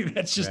 Okay.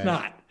 That's just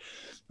not.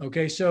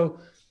 Okay. So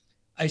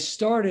I was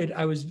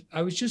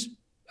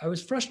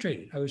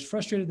frustrated. I was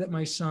frustrated that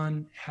my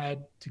son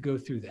had to go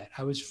through that.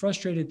 I was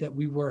frustrated that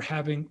we were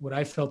having what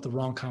I felt the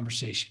wrong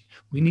conversation.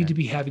 We need to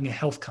be having a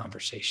health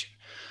conversation.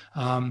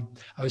 I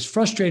was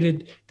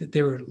frustrated that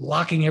they were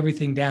locking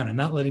everything down and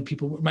not letting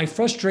people. My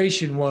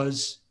frustration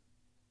was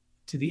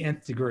to the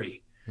nth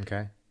degree.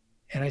 Okay.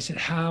 And I said,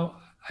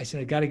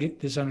 I got to get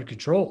this under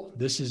control.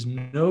 This is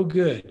no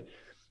good.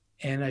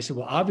 And I said,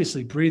 well,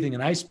 obviously breathing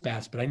and ice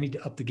baths, but I need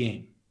to up the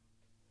game.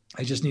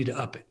 I just need to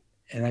up it.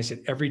 And I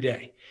said, every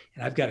day.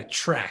 And I've got to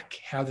track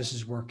how this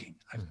is working.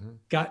 I've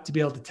got to be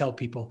able to tell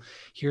people,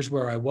 here's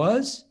where I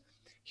was,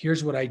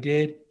 here's what I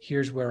did,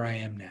 here's where I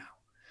am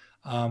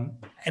now.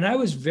 And I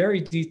was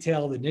very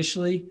detailed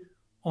initially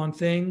on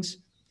things,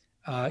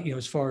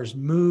 as far as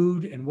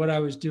mood and what I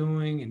was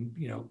doing,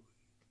 and,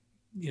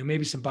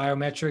 maybe some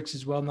biometrics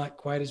as well, not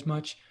quite as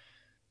much.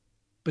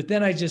 But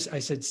then I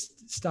said,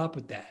 stop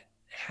with that.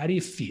 How do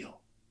you feel?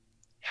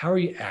 How are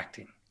you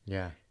acting?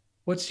 Yeah.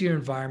 What's your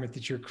environment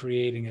that you're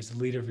creating as the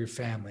leader of your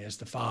family, as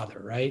the father,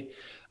 right?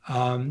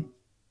 And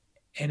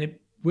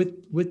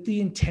with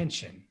the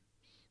intention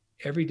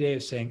every day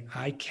of saying,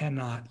 I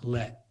cannot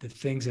let the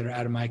things that are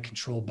out of my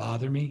control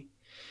bother me.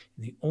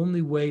 And the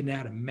only way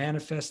now to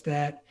manifest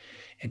that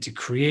and to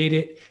create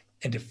it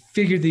and to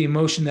figure the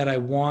emotion that I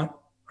want,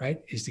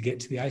 right, is to get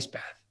into the ice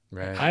bath.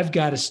 Right. I've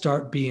got to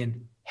start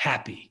being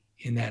happy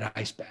in that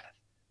ice bath.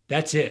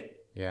 That's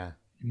it. Yeah.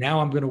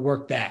 Now I'm going to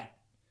work that.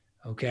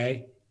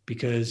 Okay.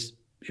 Because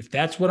if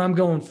that's what I'm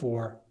going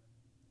for,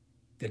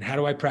 then how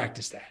do I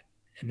practice that?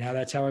 And now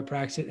that's how I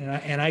practice it.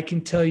 And I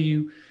can tell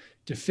you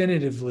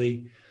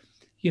definitively,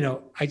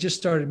 I just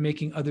started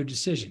making other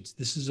decisions.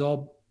 This is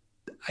all,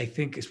 I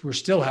think, we're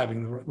still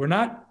having, we're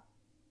not,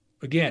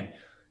 again,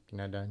 you're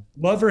not done.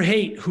 Love or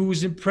hate who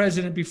was in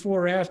president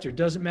before or after,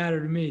 doesn't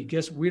matter to me.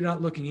 Guess we're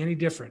not looking any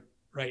different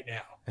right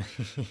now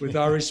with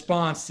our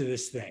response to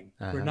this thing.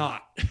 We're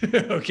not.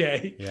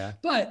 Okay. Yeah.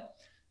 But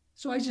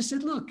so I just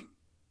said, look,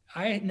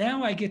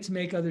 I get to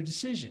make other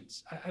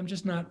decisions. I'm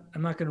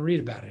not going to read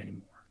about it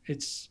anymore.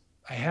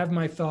 I have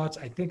my thoughts.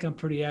 I think I'm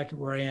pretty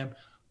accurate where I am.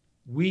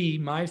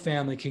 My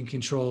family can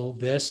control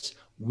this.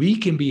 We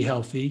can be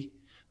healthy,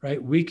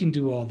 right? We can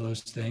do all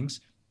those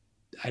things.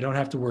 I don't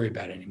have to worry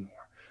about it anymore,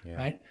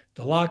 right?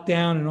 The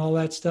lockdown and all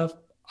that stuff,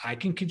 I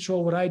can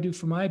control what I do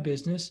for my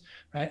business,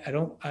 right?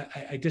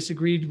 I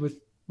disagreed with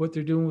what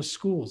they're doing with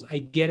schools. I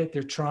get it.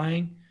 They're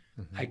trying.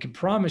 I can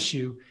promise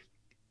you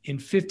in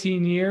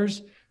 15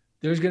 years,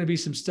 there's going to be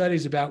some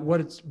studies about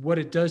what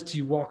it does to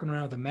you walking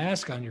around with a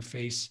mask on your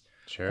face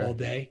all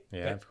day.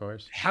 Yeah, right? Of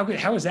course. How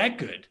is that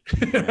good?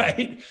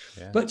 Right.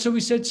 Yeah. But so we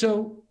said,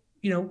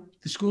 the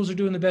schools are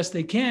doing the best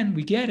they can.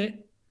 We get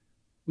it.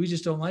 We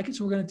just don't like it.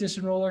 So we're going to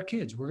disenroll our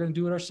kids. We're going to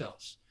do it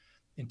ourselves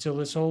until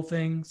this whole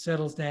thing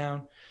settles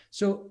down.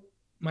 So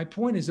my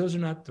point is, those are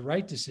not the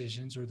right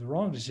decisions or the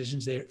wrong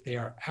decisions. They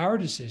are our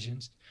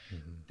decisions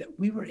that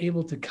we were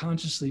able to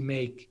consciously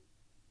make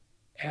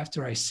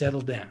after I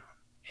settled down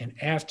and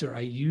after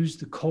I used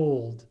the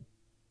cold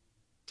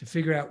to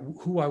figure out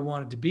who I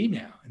wanted to be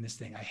now in this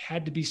thing. I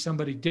had to be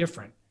somebody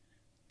different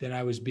than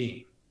I was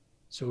being.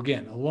 So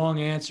again, a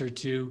long answer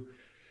to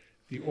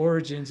the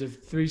origins of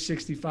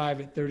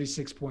 365 at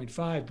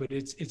 36.5, but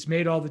it's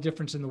made all the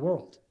difference in the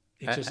world.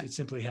 It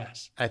simply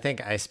has. I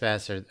think ice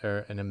baths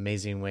are an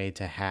amazing way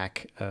to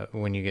hack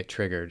when you get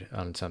triggered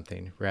on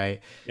something, right?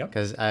 Yep.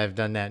 Because I've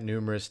done that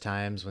numerous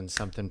times when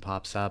something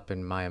pops up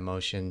and my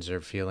emotions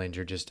or feelings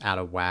are just out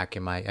of whack,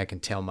 and I can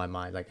tell my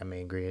mind like I'm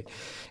angry,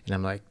 and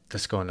I'm like,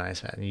 let's go in an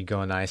ice bath. And you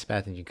go in an ice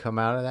bath and you come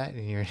out of that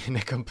and you're in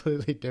a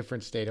completely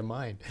different state of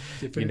mind.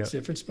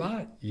 Different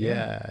spot.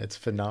 Yeah, it's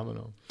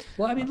phenomenal.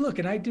 Well, I mean, look,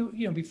 and I do,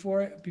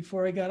 before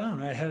I got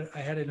on, I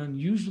had an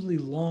unusually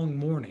long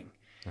morning,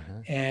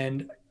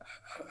 and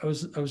I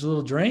was a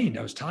little drained.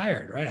 I was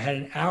tired, right? I had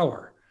an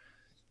hour.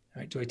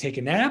 All right, do I take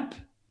a nap?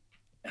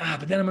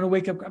 But then I'm going to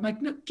wake up. I'm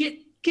like, no, get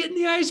in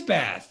the ice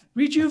bath,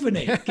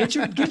 rejuvenate, get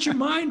your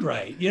mind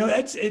right.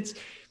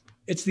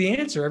 It's the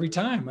answer every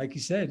time, like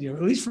you said.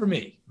 At least for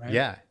me, right?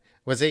 Yeah.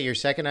 Was it your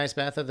second ice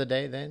bath of the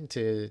day then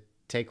to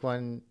take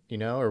one?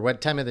 Or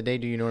what time of the day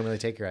do you normally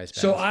take your ice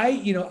bath? So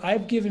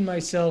I've given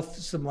myself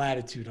some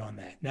latitude on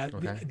that. Now,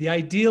 the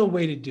ideal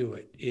way to do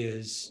it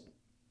is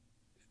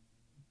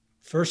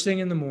first thing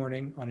in the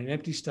morning on an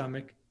empty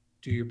stomach,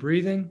 do your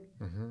breathing,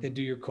 then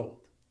do your cold.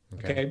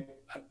 Okay.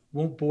 I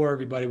won't bore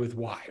everybody with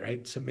why,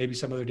 right? So maybe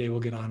some other day we'll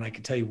get on and I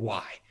can tell you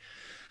why.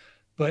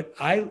 But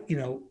I've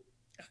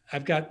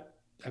got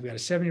a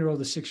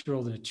 7-year-old, a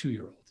 6-year-old, and a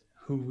 2-year-old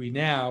who we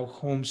now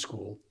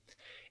homeschool.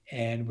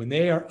 And when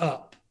they are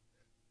up,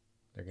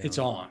 it's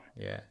on.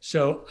 Yeah.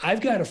 So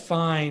I've got to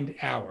find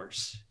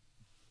hours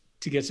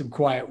to get some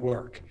quiet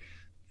work.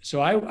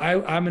 So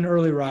I'm an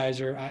early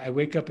riser. I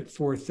wake up at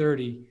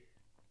 4:30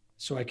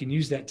 so I can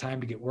use that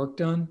time to get work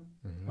done,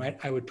 right?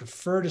 I would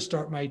prefer to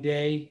start my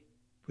day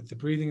with the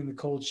breathing in the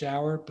cold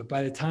shower, but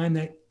by the time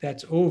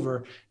that's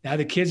over, now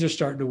the kids are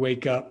starting to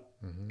wake up,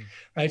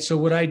 right? So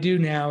what I do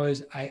now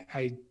is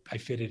I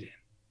fit it in.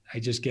 I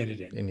just get it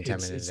in.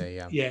 Anytime in the day,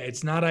 yeah. Yeah,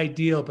 it's not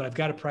ideal, but I've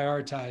got to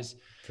prioritize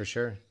for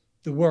sure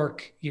the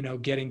work,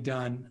 getting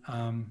done.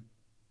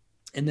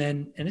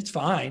 And it's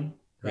fine,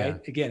 right?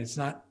 Yeah. Again, it's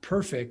not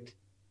perfect,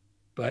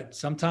 but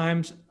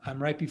sometimes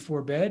I'm right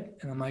before bed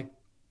and I'm like,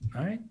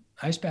 all right,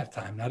 ice bath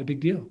time, not a big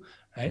deal,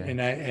 right?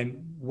 Yeah.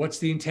 And what's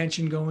the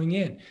intention going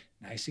in?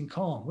 Nice and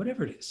calm,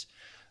 whatever it is.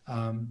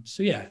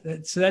 So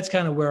that's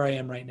kind of where I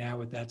am right now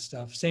with that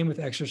stuff. Same with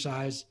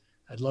exercise.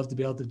 I'd love to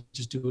be able to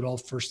just do it all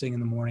first thing in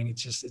the morning.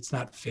 It's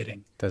not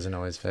fitting. Doesn't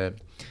always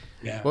fit.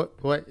 Yeah.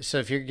 So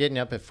if you're getting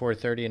up at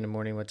 4:30 in the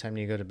morning, what time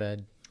do you go to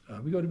bed?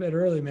 We go to bed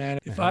early, man.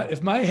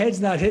 If my head's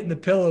not hitting the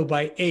pillow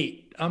by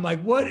 8, I'm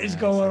like, what is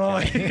going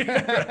on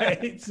here?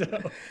 Right? So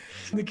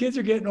the kids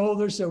are getting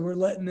older, so we're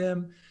letting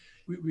them.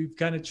 We've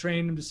kind of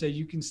trained them to say,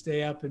 you can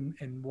stay up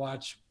and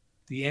watch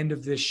the end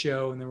of this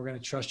show, and then we're going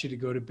to trust you to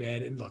go to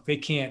bed. And look, they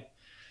can't.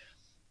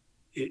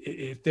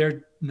 If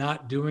they're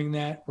not doing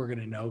that, we're going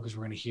to know because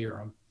we're going to hear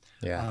them.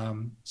 Yeah.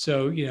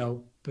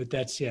 But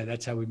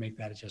that's how we make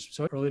that adjustment.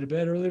 So early to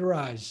bed, early to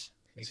rise.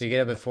 So you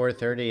get up at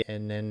 4:30,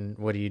 and then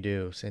what do you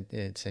do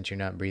since you're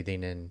not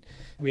breathing in?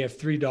 We have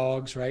 3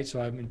 dogs, right? So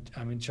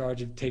I'm in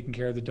charge of taking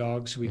care of the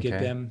dogs. So we get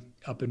them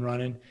up and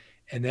running,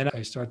 and then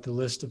I start the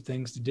list of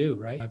things to do,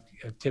 right?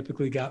 I've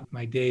typically got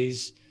my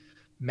days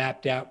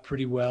mapped out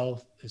pretty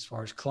well as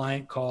far as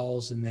client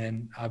calls, and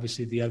then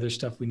obviously the other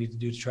stuff we need to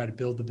do to try to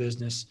build the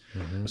business.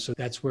 So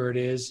that's where it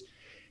is.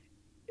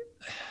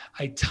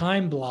 I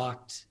time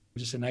blocked,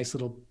 just a nice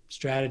little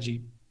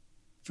strategy.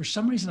 For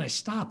some reason I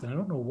stopped, and I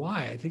don't know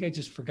why. I think I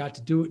just forgot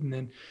to do it.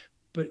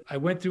 But I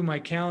went through my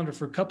calendar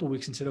for a couple of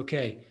weeks and said,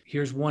 okay,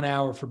 here's 1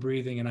 hour for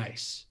breathing and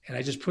ice. And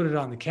I just put it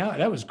on the calendar.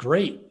 That was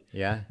great.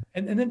 Yeah.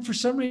 And then for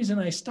some reason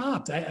I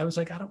stopped. I was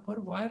like,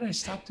 why did I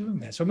stop doing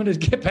that? So I'm going to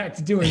get back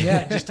to doing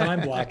that, just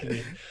time blocking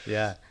it.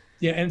 Yeah.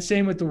 Yeah. And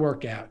same with the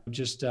workout,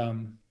 just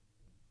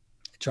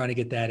trying to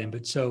get that in.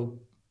 But so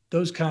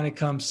those kind of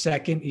come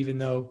second, even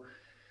though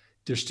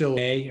they're still 1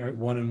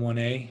 and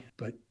 1A,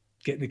 but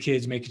getting the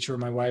kids, making sure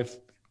my wife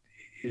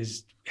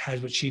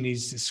has what she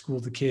needs to school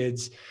the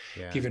kids,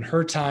 giving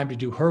her time to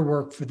do her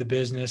work for the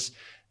business,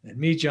 and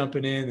me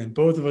jumping in, and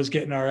both of us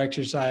getting our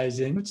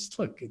exercise in.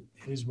 Look, it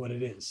is what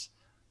it is.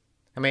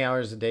 How many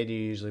hours a day do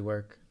you usually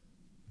work?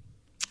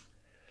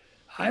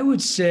 I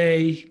would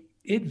say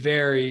it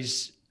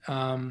varies.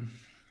 And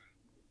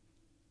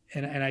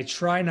I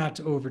try not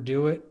to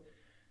overdo it,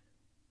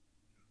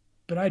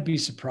 but I'd be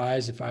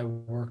surprised if I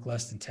work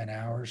less than 10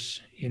 hours,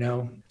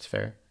 It's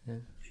fair.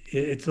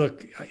 Yeah.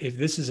 Look, if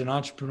this is an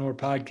entrepreneur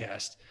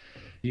podcast,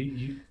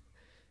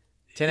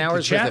 10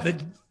 hours.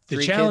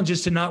 The challenge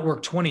is to not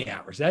work 20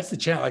 hours. That's the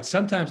challenge. Like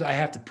sometimes I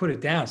have to put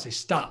it down and say,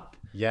 stop.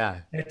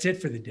 Yeah. That's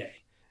it for the day.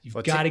 You've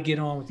got to get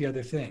on with the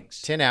other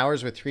things. 10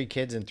 hours with 3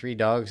 kids and 3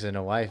 dogs and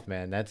a wife,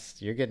 man.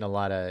 You're getting a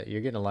lot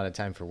of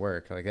time for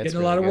work. Like that's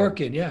getting a lot of work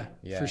in. Yeah,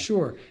 for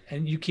sure.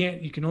 And you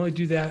can only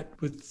do that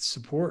with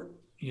support.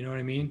 You know what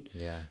I mean?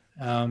 Yeah.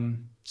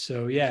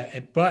 So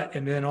yeah,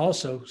 and then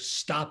also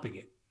stopping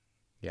it.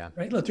 Yeah.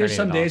 Right. Look, there's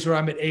some days where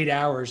I'm at 8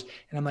 hours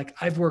and I'm like,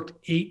 I've worked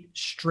 8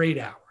 straight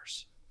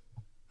hours.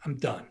 I'm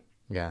done.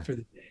 Yeah. For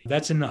the day.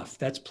 That's enough.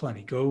 That's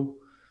plenty. Go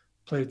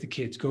play with the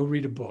kids. Go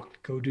read a book.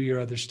 Go do your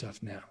other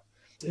stuff now.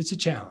 It's a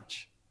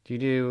challenge. Do you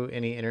do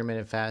any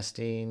intermittent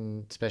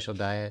fasting, special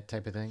diet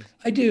type of thing?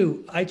 I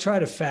do. I try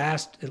to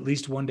fast at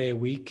least one day a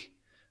week,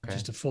 Okay.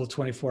 just a full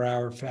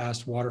 24-hour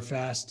fast, water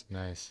fast.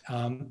 Nice.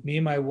 Me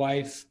and my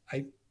wife,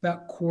 I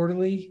about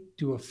quarterly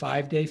do a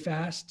 5-day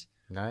fast.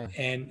 Nice.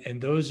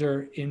 And those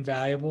are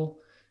invaluable.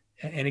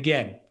 And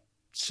again,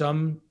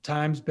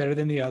 sometimes better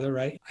than the other,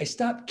 right? I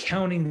stopped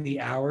counting the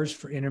hours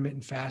for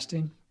intermittent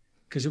fasting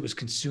because it was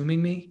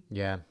consuming me.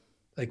 Yeah.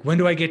 Like, when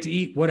do I get to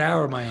eat? What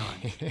hour am I on?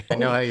 I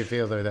know how you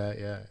feel with that.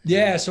 Yeah.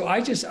 Yeah. So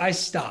I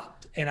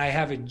stopped, and I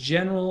have a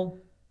general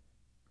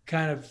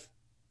kind of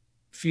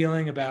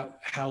feeling about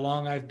how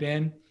long I've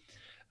been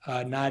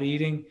not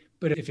eating.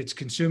 But if it's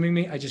consuming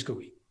me, I just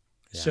go eat.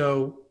 Yeah.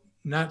 So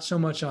not so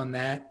much on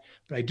that,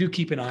 but I do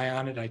keep an eye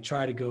on it. I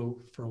try to go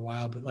for a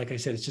while, but like I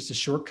said, it's just a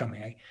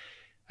shortcoming.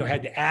 I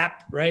had the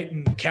app, right?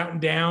 And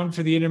counting down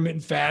for the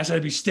intermittent fast.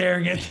 I'd be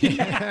staring at the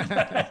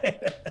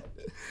app.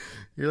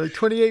 You're like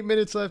 28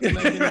 minutes left.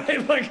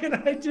 Right? What can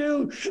I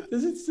do?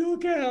 Does it still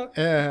count?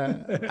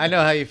 I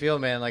know how you feel,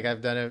 man. Like,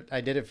 I've done it. I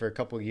did it for a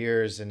couple of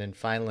years. And then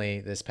finally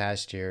this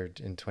past year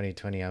in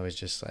 2020, I was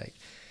just like,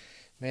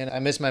 man, I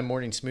miss my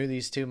morning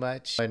smoothies too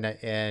much.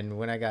 And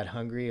when I got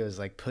hungry, it was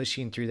like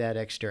pushing through that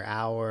extra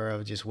hour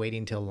of just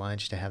waiting till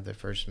lunch to have the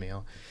first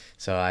meal.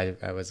 So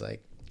I was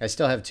like, I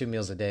still have 2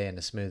 meals a day and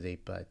a smoothie,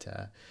 but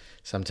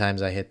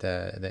sometimes I hit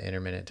the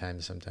intermittent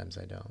time. Sometimes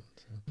I don't.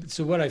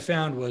 So what I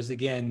found was,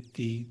 again,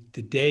 the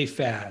day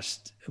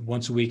fast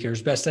once a week or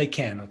as best I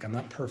can. Like, I'm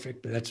not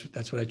perfect, but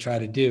that's what I try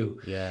to do.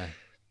 Yeah.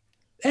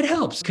 That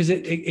helps because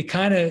it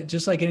kind of,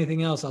 just like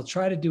anything else, I'll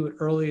try to do it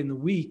early in the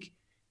week.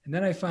 And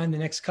then I find the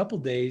next couple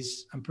of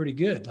days, I'm pretty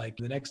good. Like,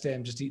 the next day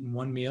I'm just eating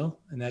 1 meal,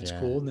 and that's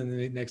cool. And then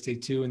the next day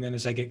 2. And then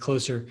as I get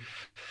closer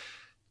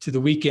to the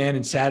weekend,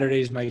 and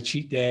Saturday is my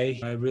cheat day,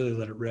 I really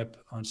let it rip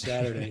on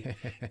Saturday.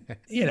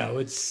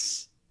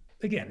 It's,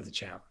 again, it's a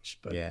challenge,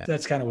 but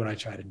that's kind of what I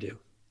try to do.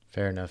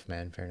 Fair enough,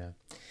 man. Fair enough.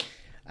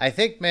 I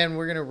think, man,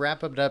 we're going to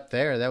wrap it up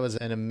there. That was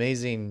an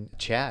amazing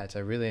chat. I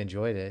really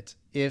enjoyed it.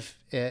 If,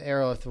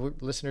 Errol, if the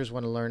listeners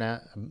want to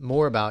learn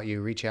more about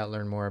you, reach out,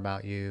 learn more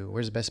about you,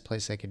 where's the best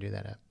place they could do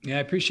that at? Yeah,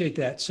 I appreciate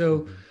that.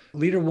 So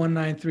Leader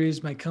 193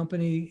 is my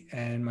company,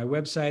 and my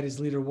website is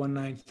Leader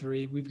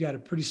 193. We've got a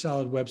pretty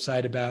solid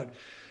website about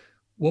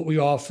what we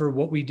offer,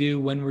 what we do,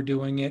 when we're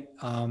doing it.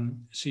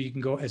 So you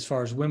can go as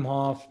far as Wim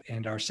Hof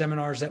and our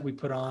seminars that we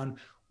put on.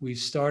 We've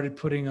started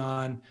putting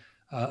on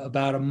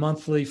about a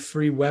monthly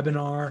free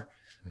webinar.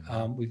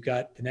 We've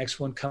got the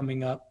next one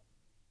coming up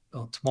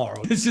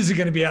tomorrow. This isn't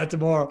going to be out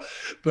tomorrow,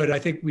 but I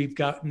think we've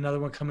got another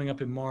one coming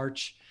up in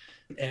March,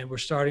 and we're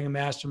starting a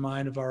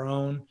mastermind of our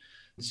own.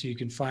 So you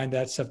can find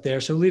that stuff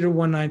there. So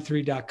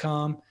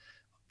leader193.com.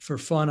 For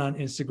fun on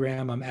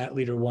Instagram, I'm at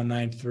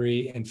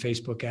Leader193, and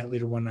Facebook at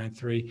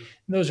Leader193. And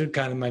those are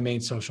kind of my main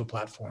social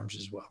platforms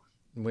as well.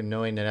 When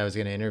knowing that I was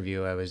going to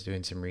interview, I was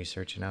doing some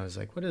research, and I was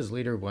like, what is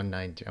Leader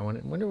 193? I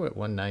wonder what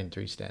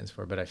 193 stands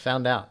for, but I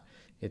found out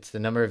it's the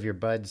number of your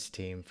buds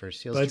team for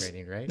SEALs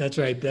training, right? That's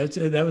right.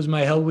 That was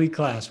my Hell Week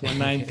class,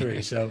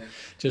 193. So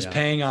just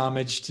paying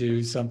homage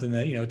to something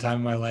that, time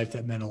in my life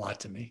that meant a lot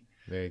to me.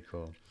 Very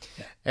cool.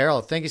 Yeah.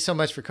 Errol, thank you so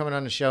much for coming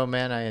on the show,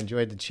 man. I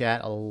enjoyed the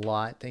chat a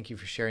lot. Thank you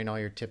for sharing all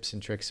your tips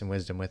and tricks and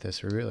wisdom with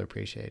us. We really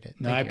appreciate it.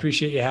 I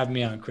appreciate you having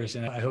me on, Chris,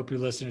 and I hope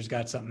your listeners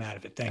got something out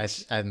of it.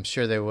 Thanks. I'm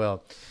sure they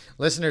will.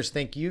 Listeners,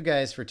 thank you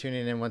guys for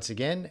tuning in once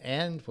again,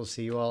 and we'll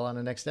see you all on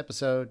the next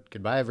episode.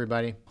 Goodbye,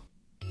 everybody.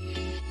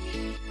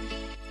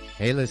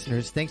 Hey,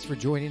 listeners, thanks for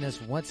joining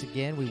us once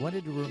again. We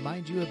wanted to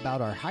remind you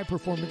about our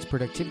high-performance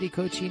productivity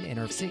coaching and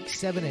our 6,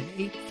 7, and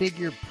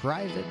 8-figure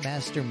private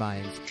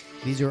masterminds.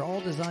 These are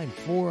all designed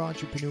for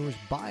entrepreneurs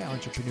by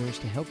entrepreneurs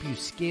to help you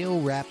scale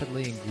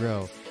rapidly and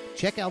grow.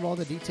 Check out all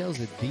the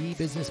details at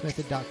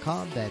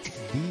thebusinessmethod.com. That's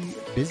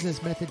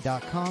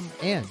thebusinessmethod.com,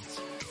 and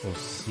we'll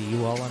see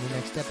you all on the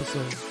next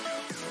episode.